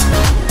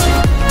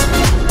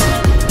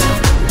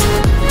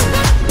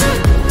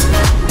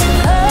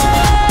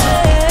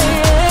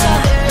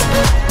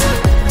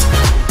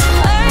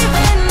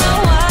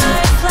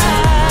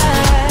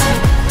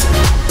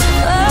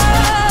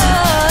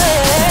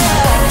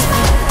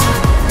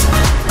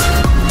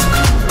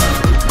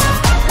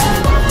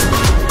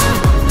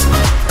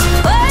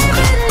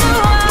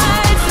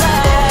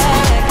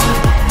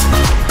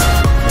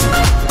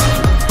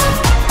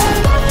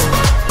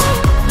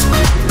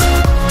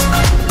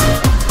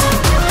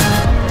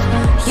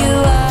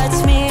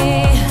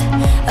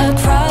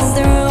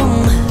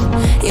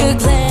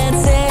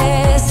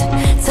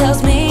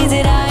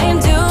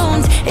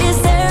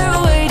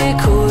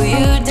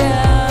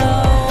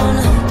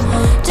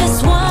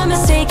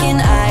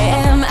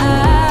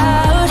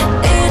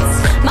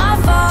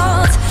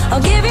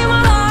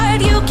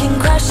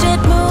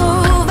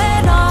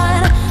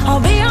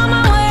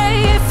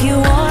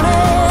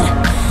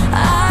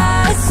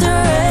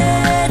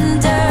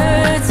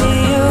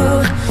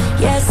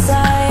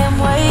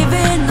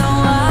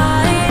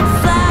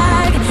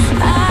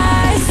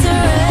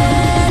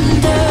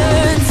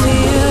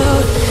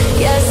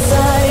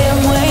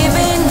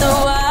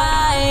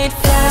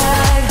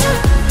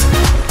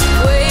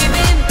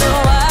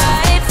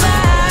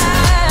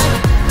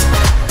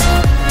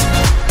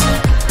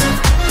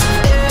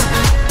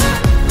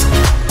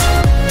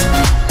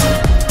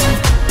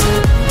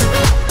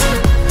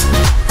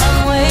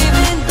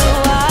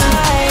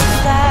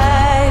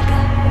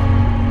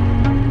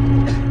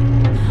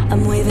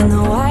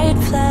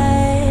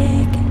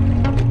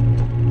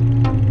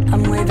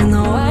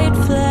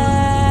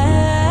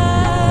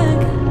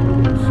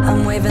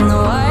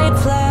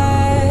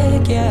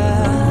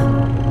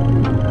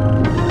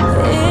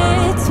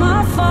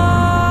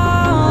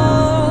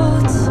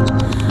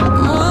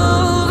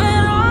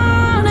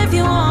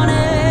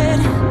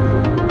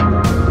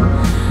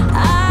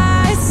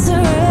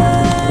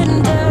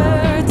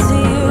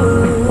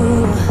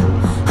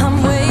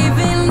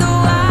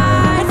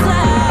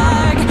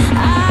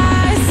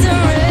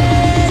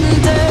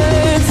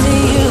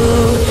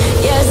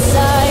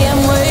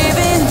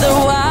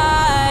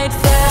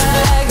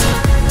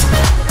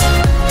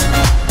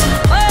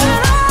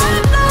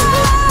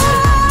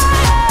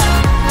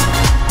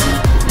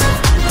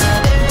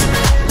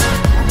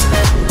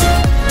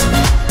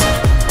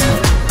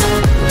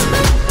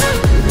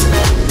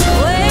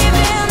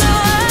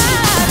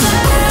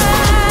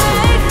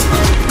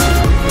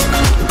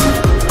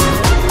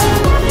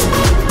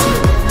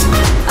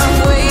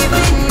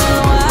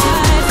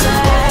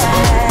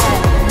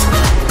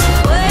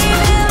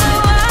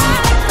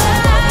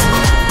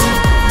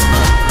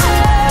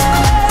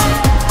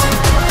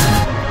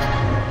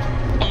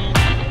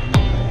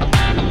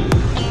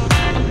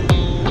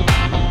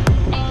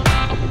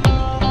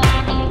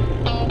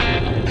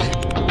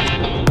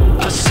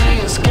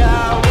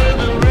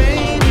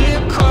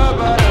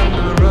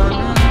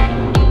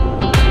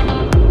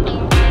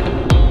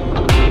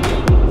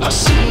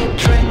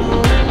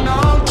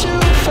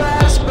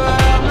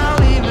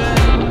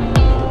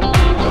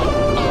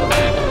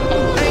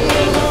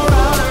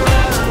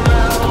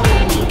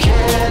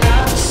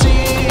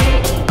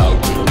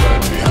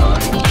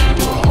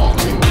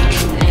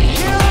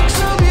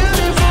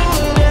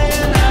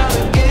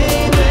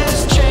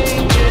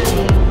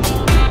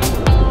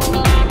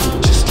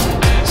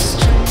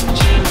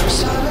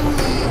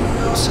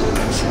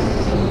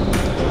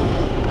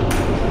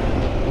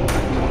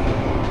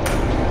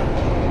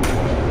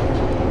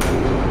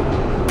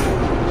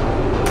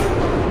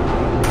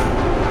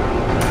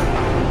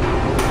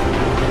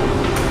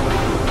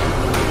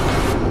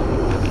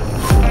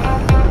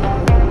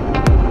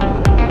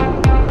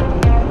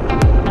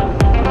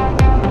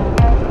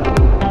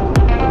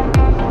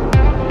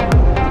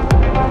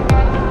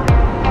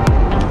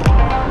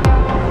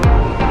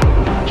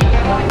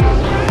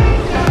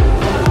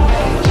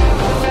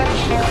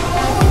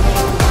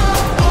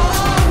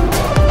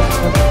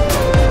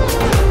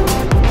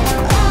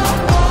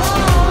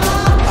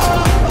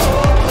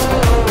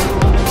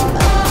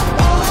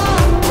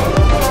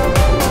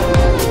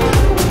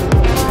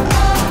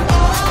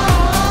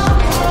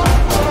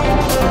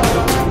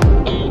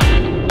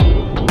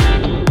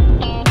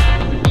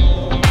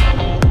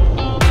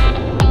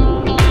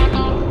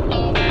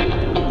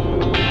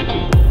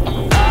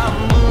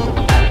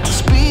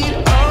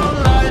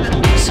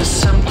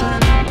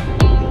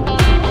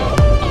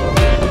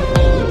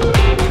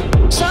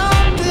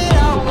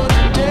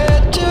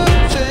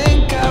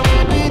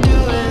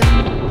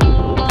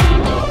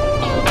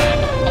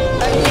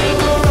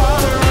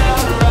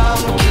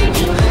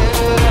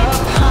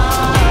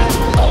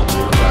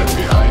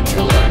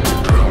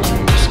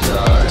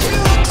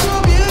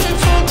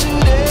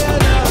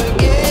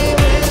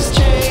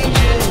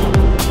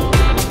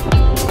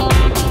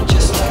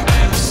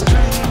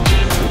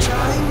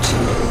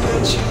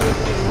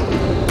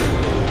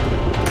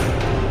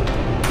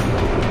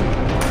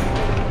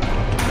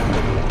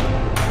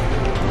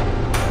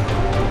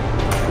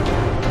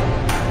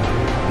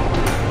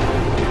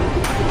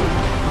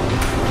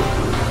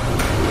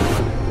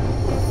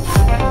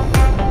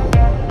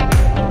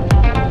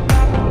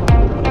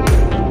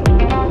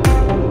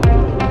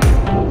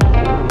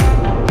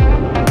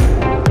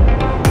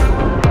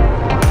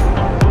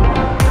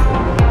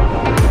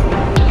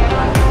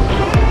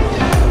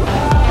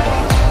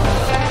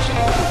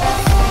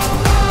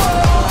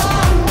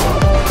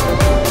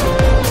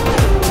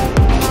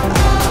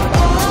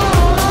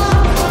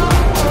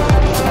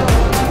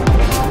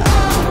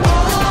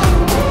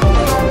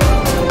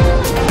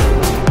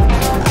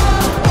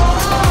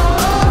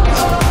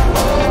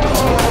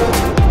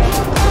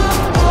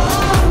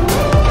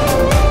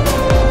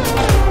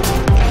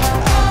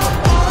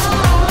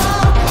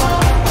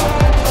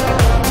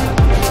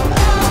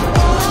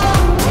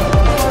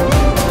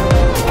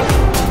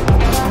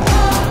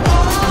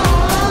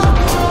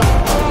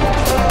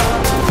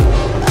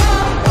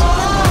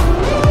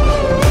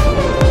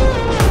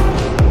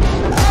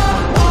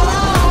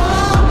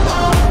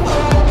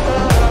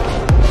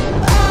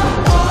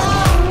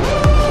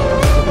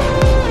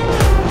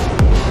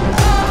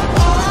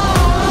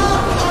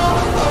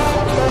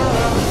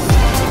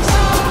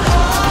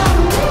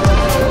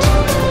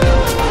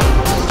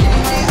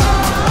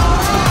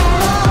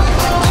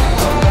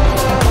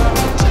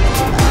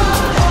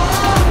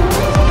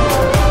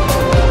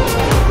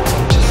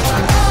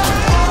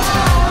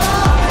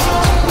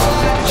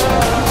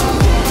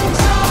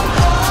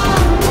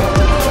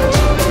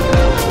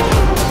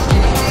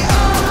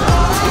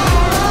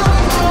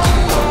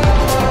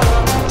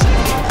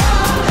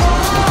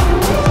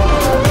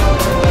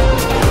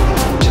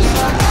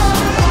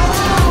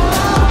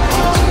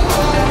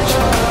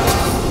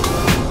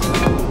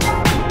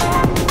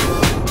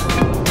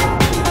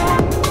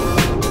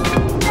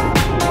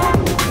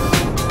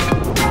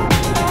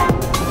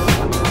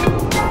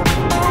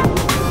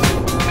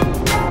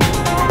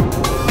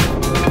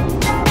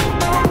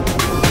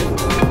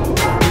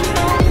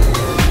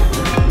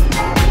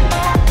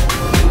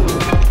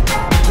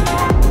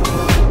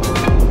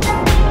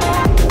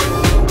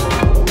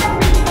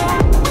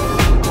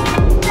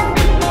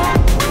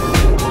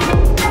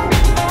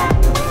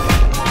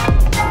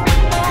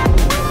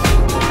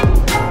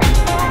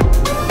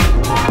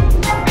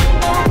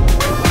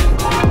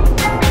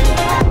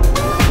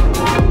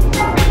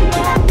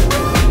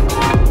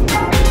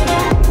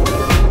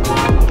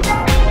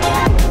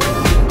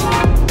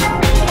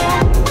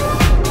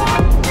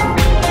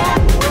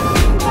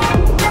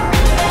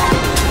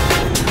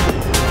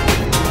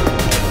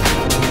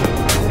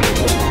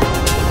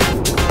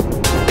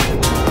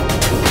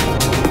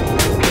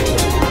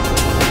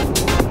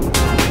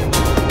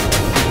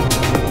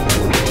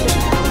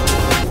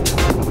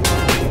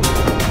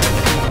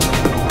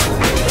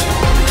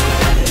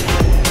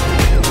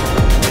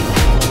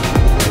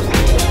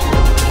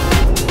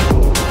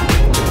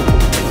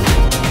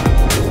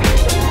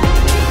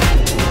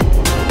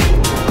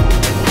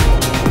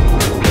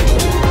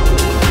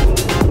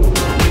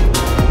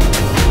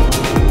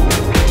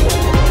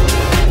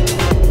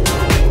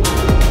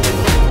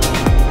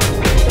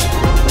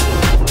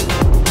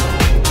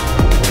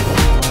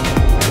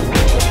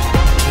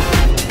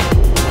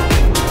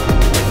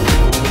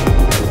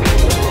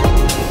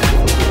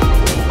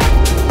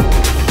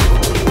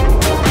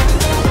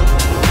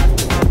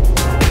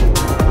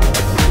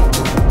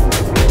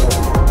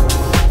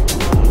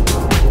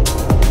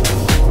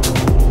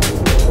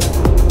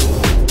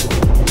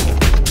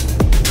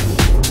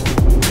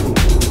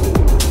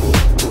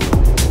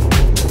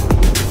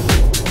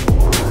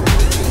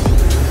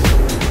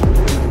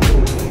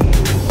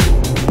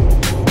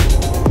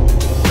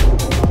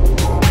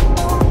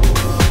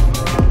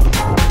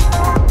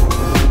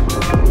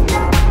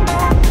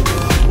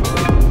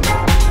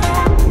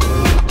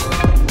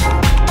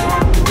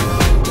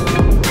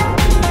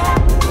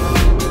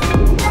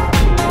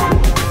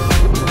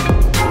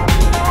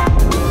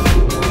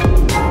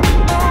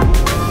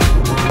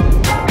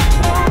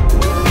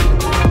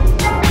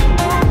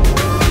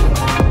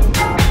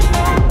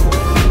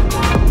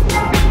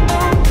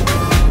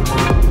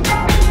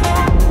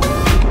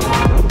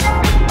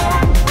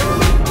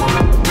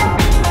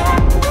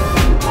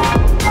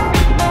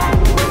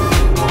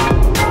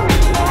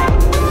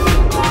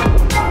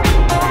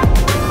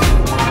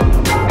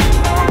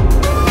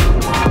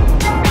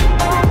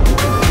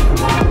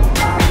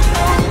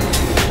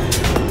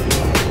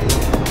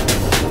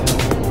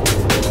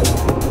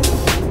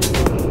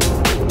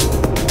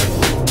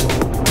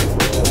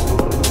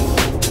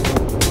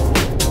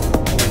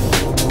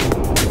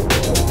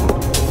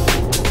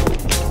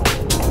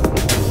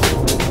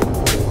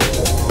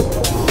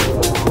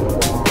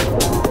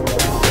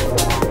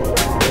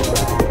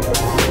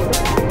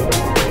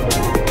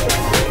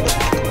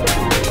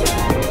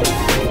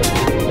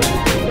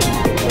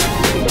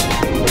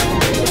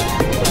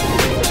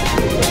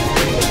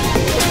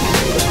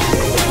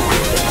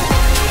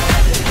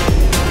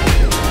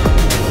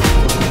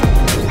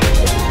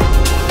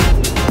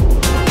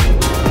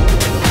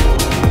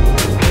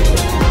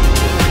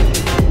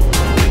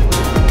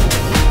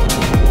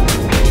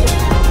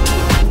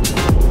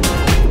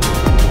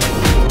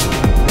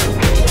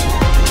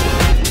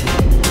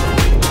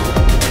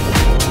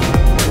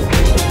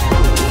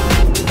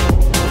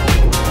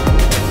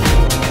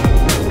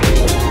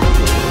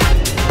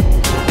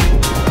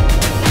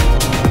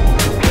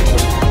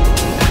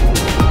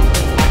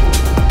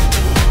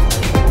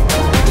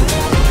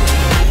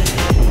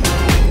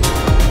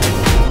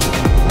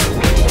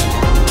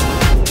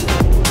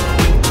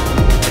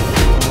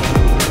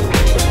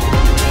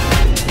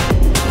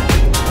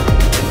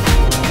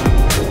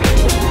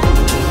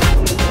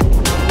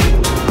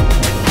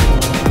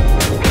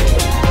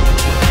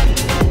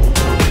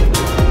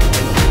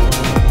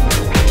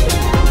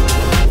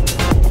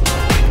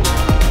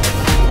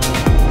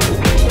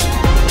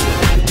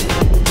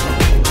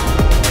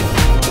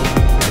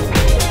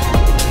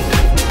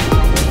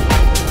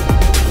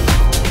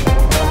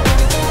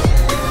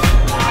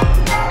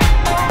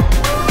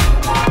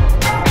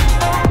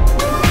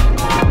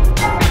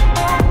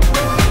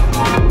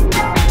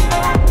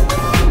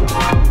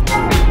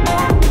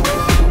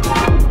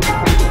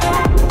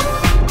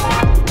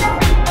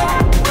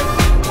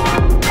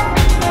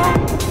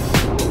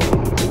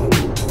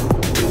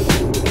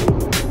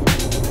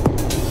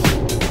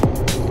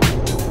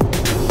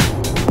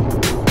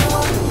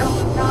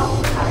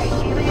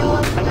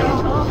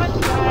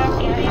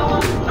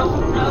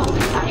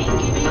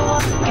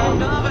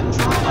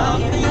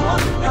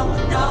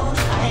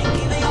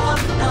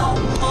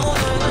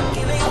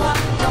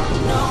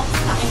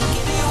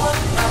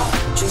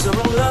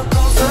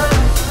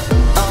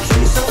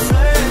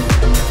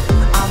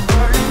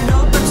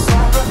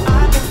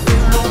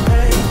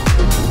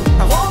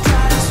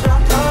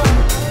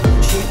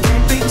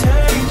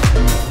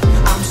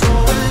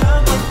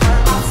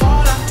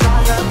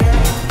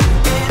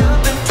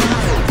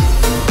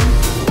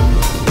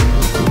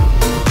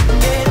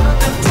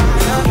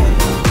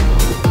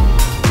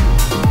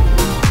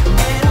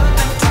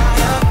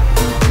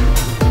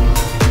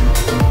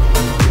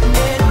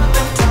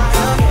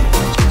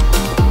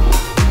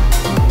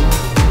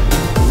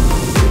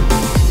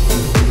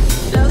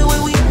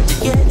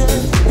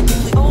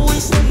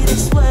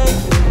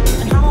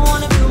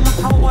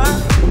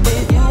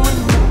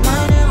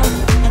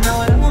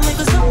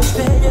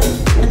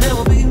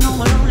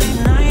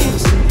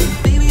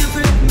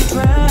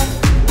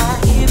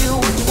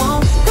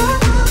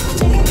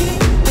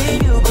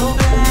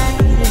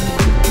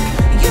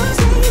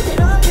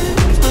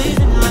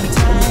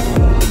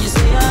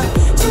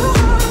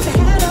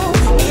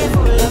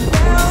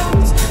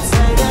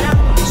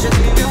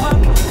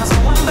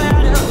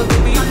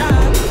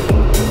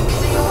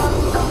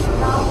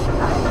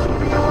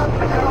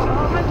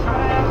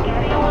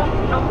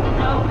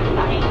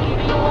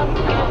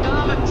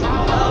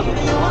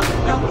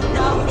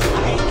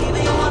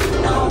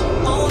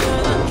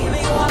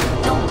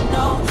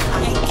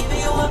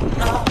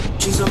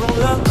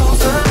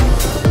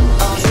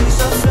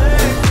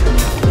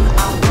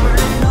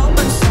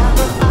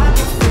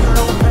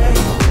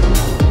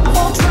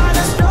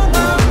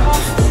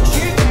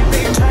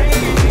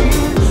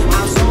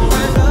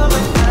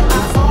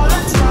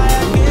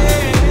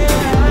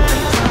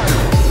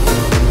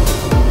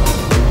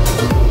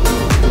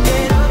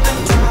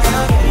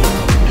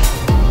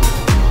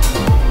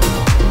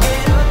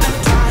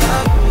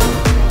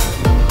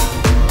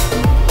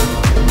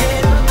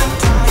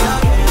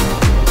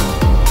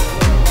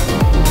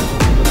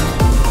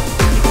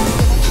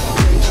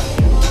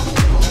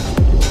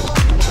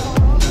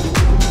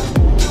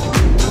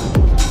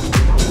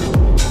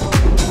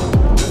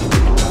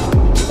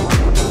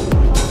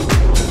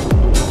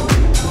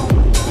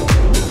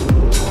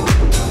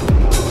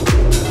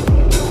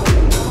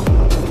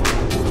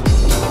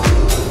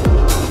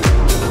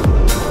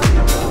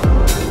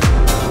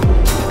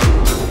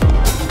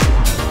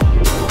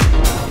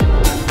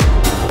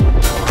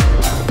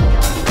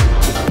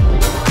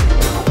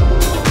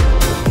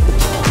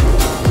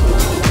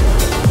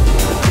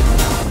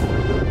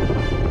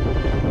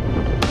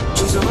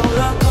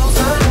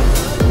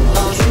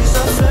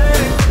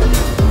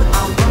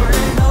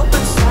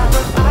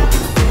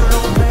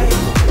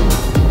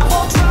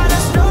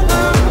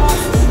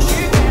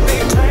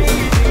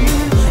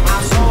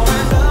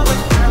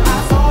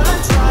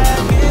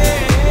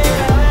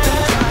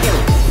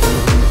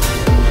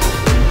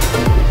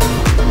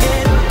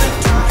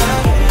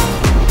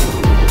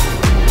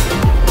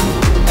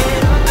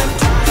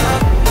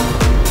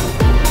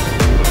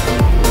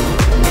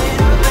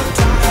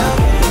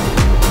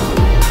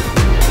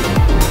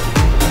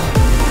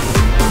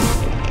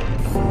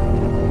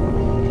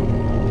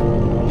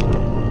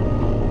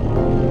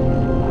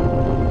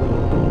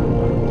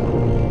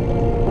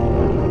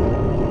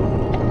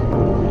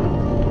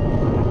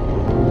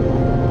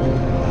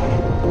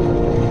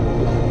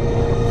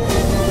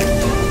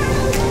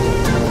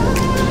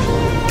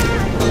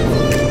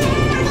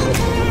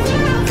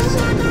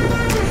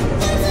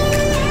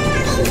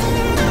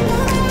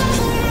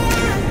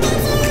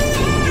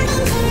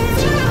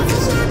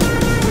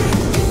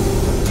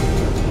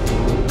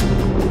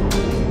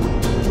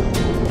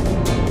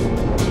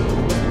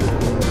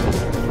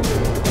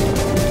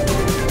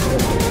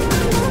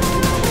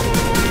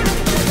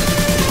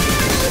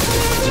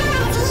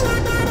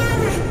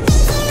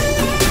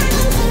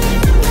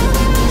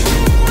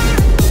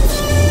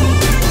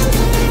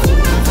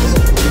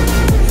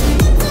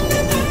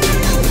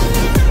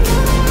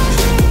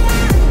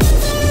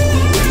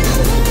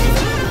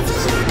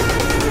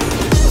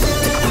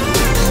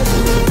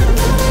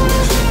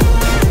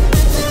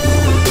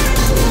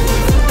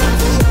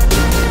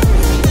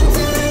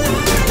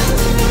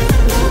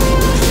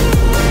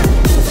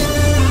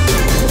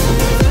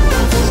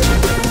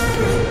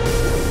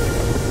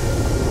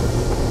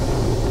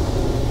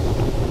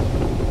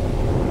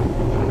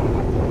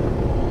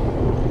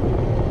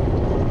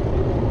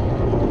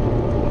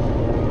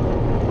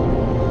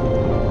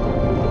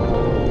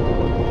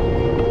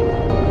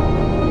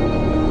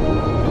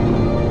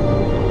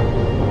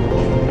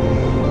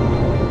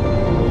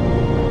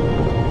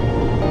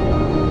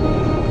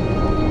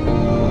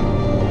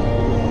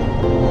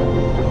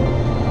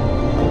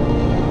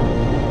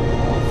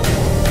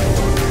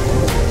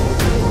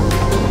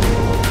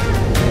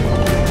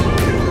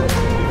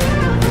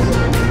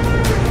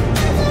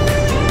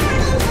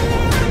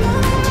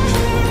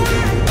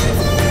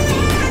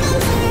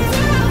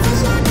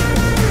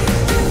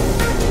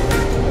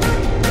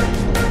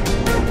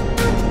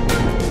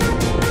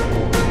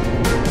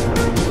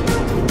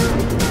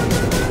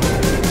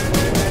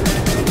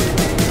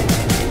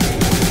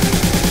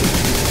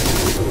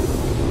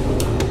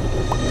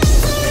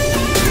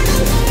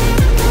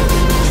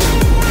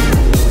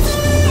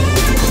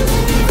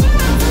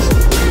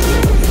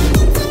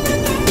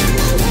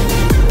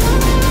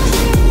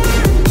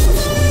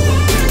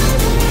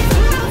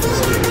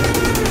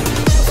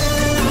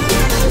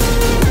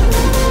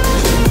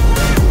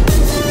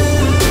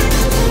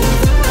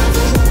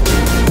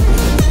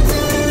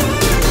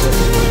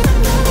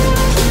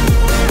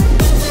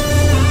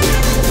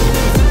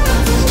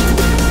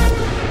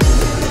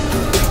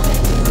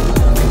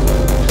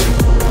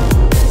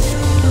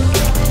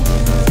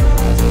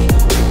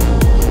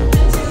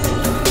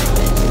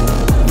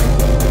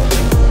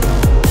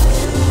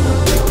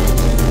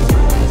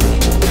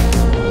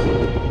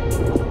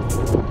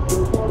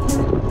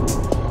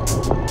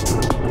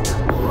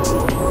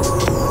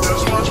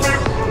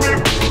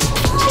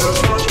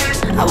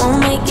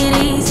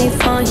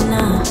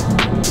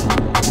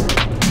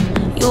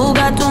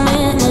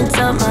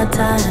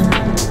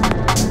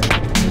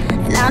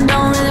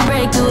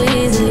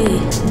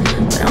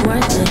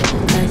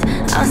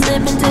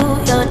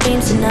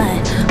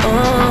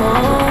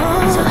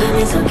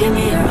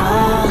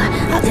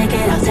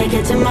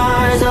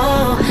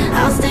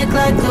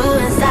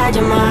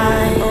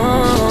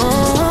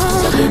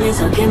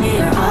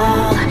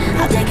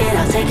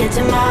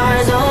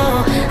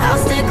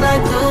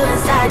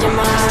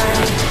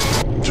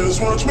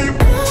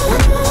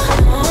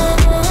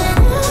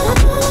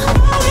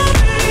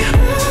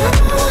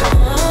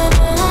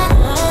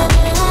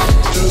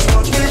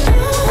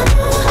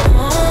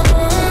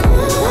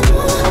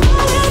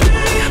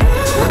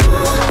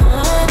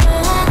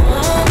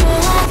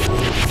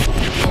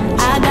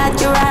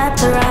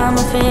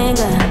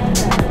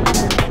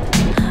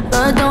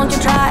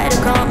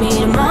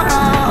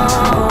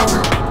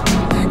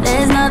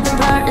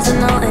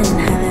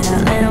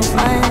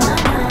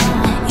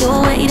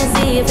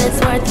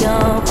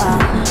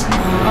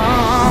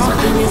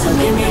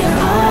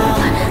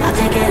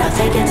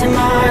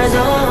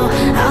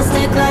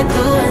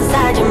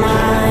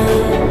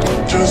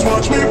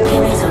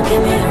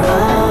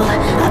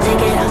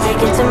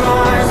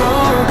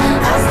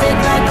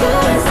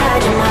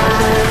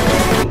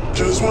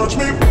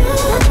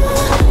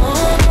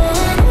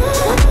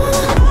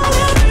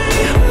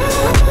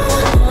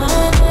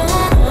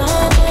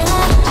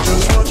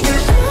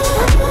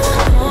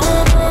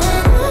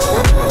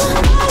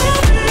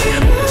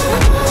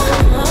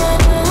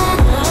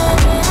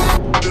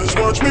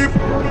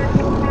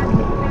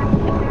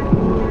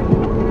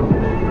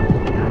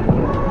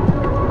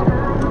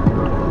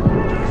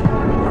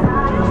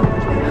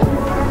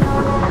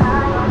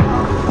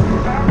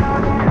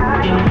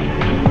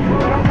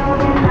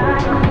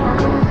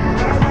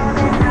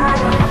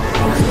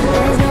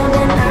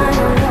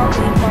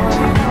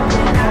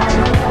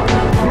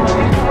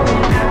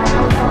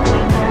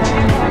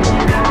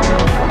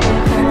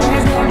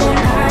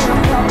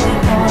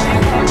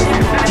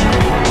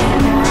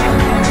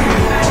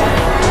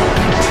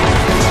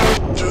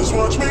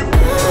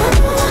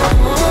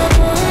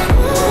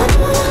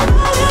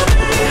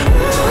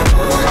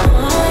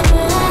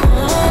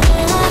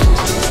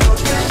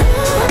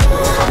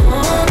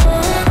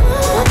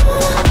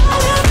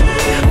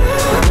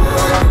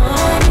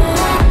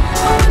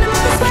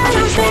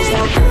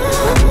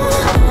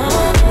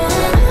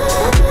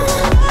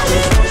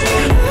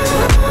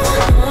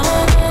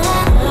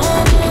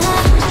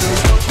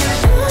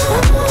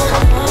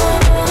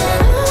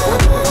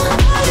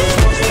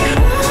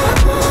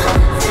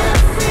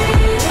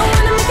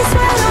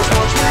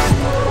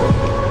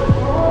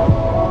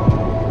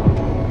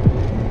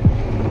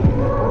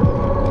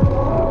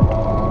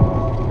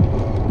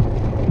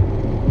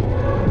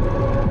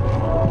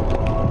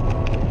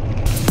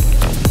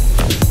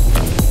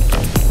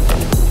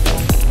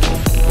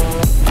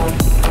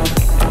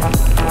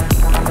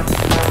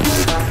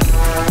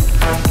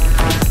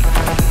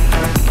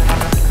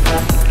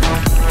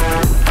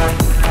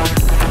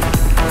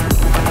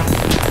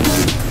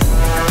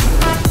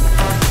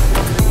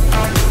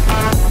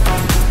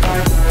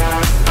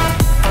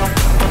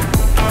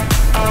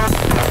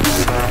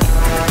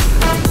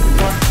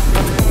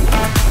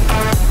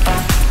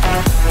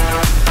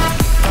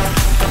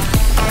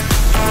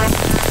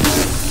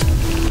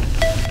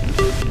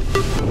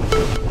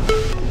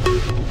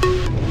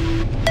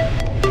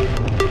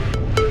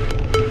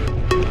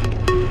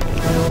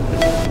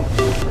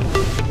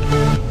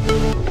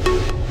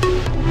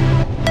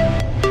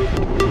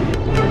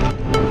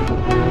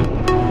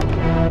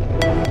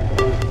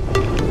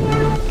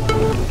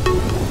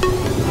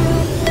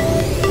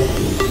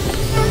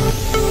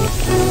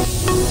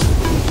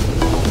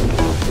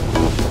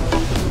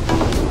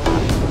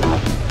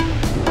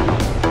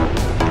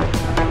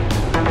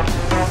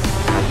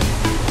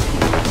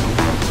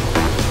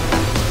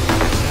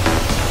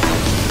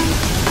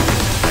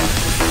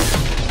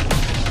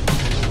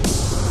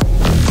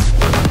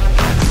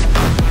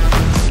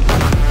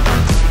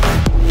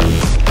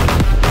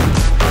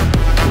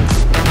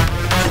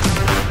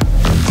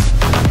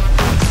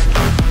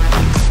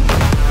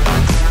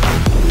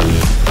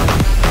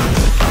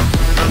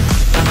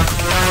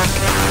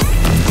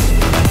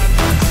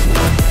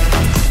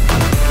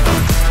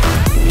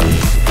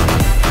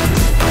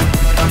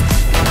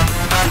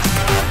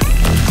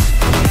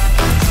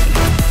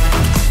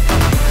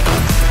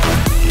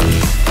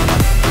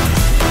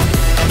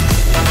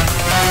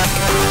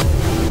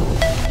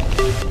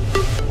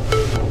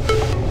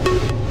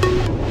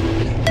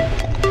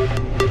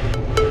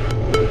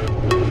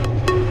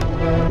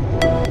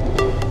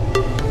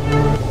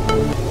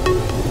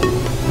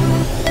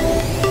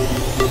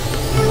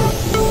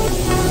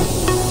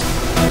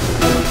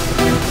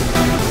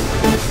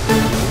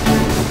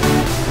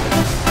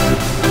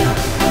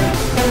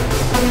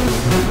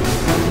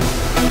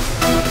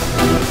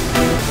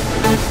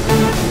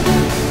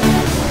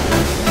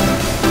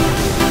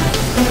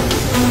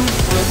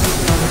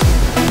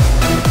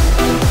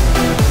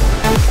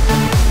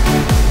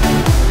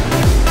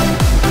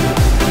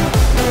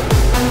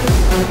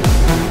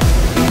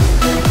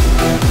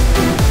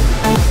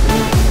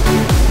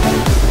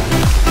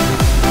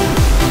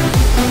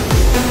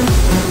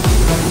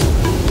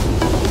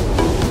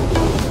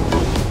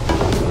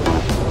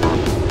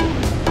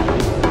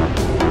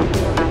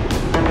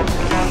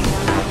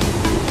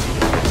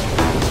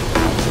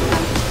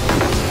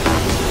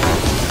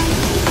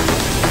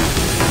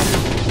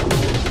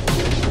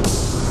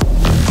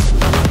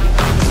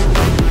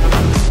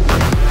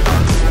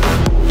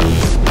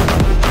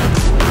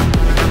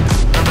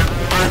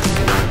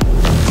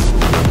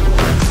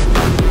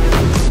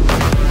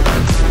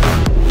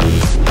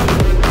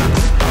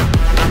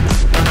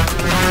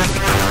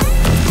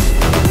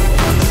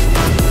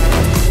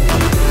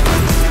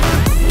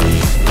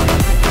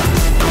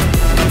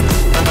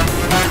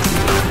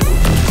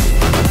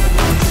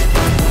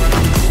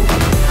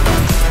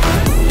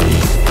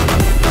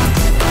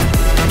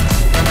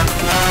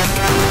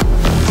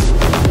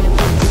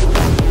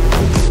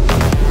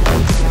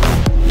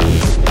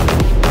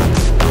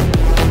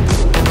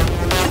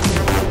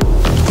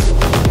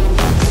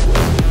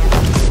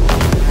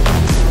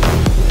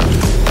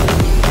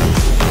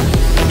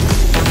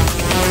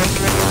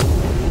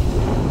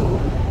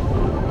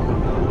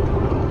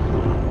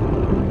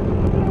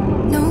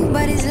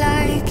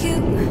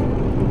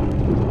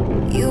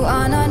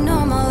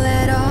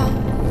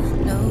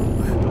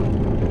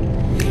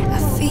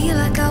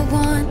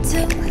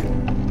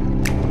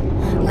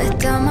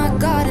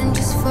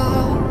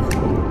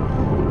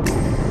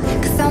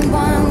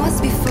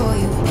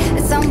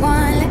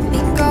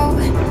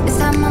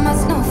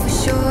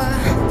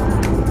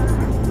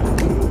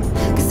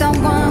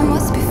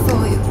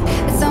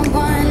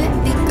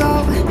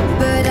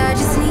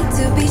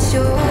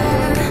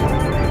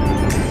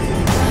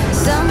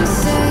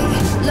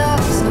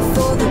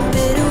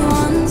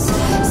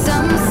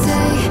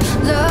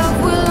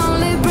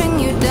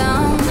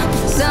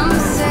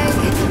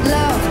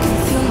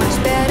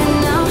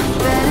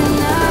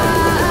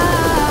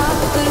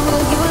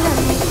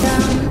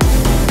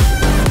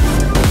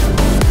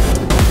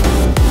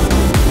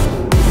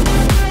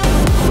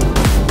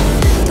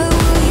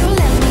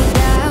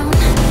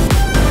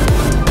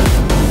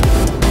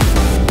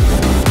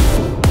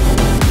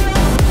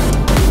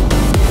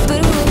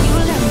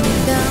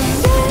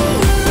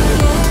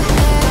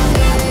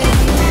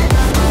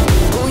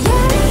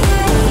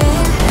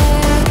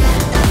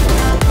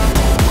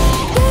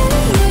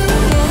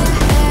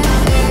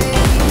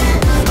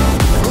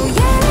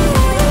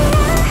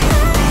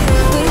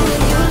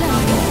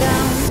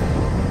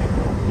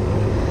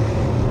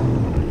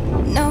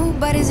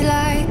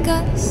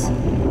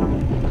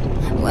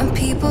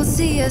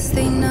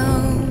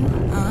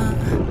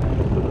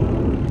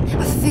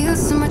 feel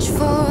so much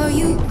for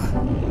you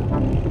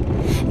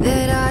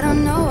that I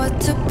don't know what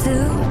to do.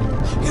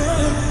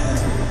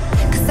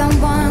 'Cause I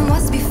want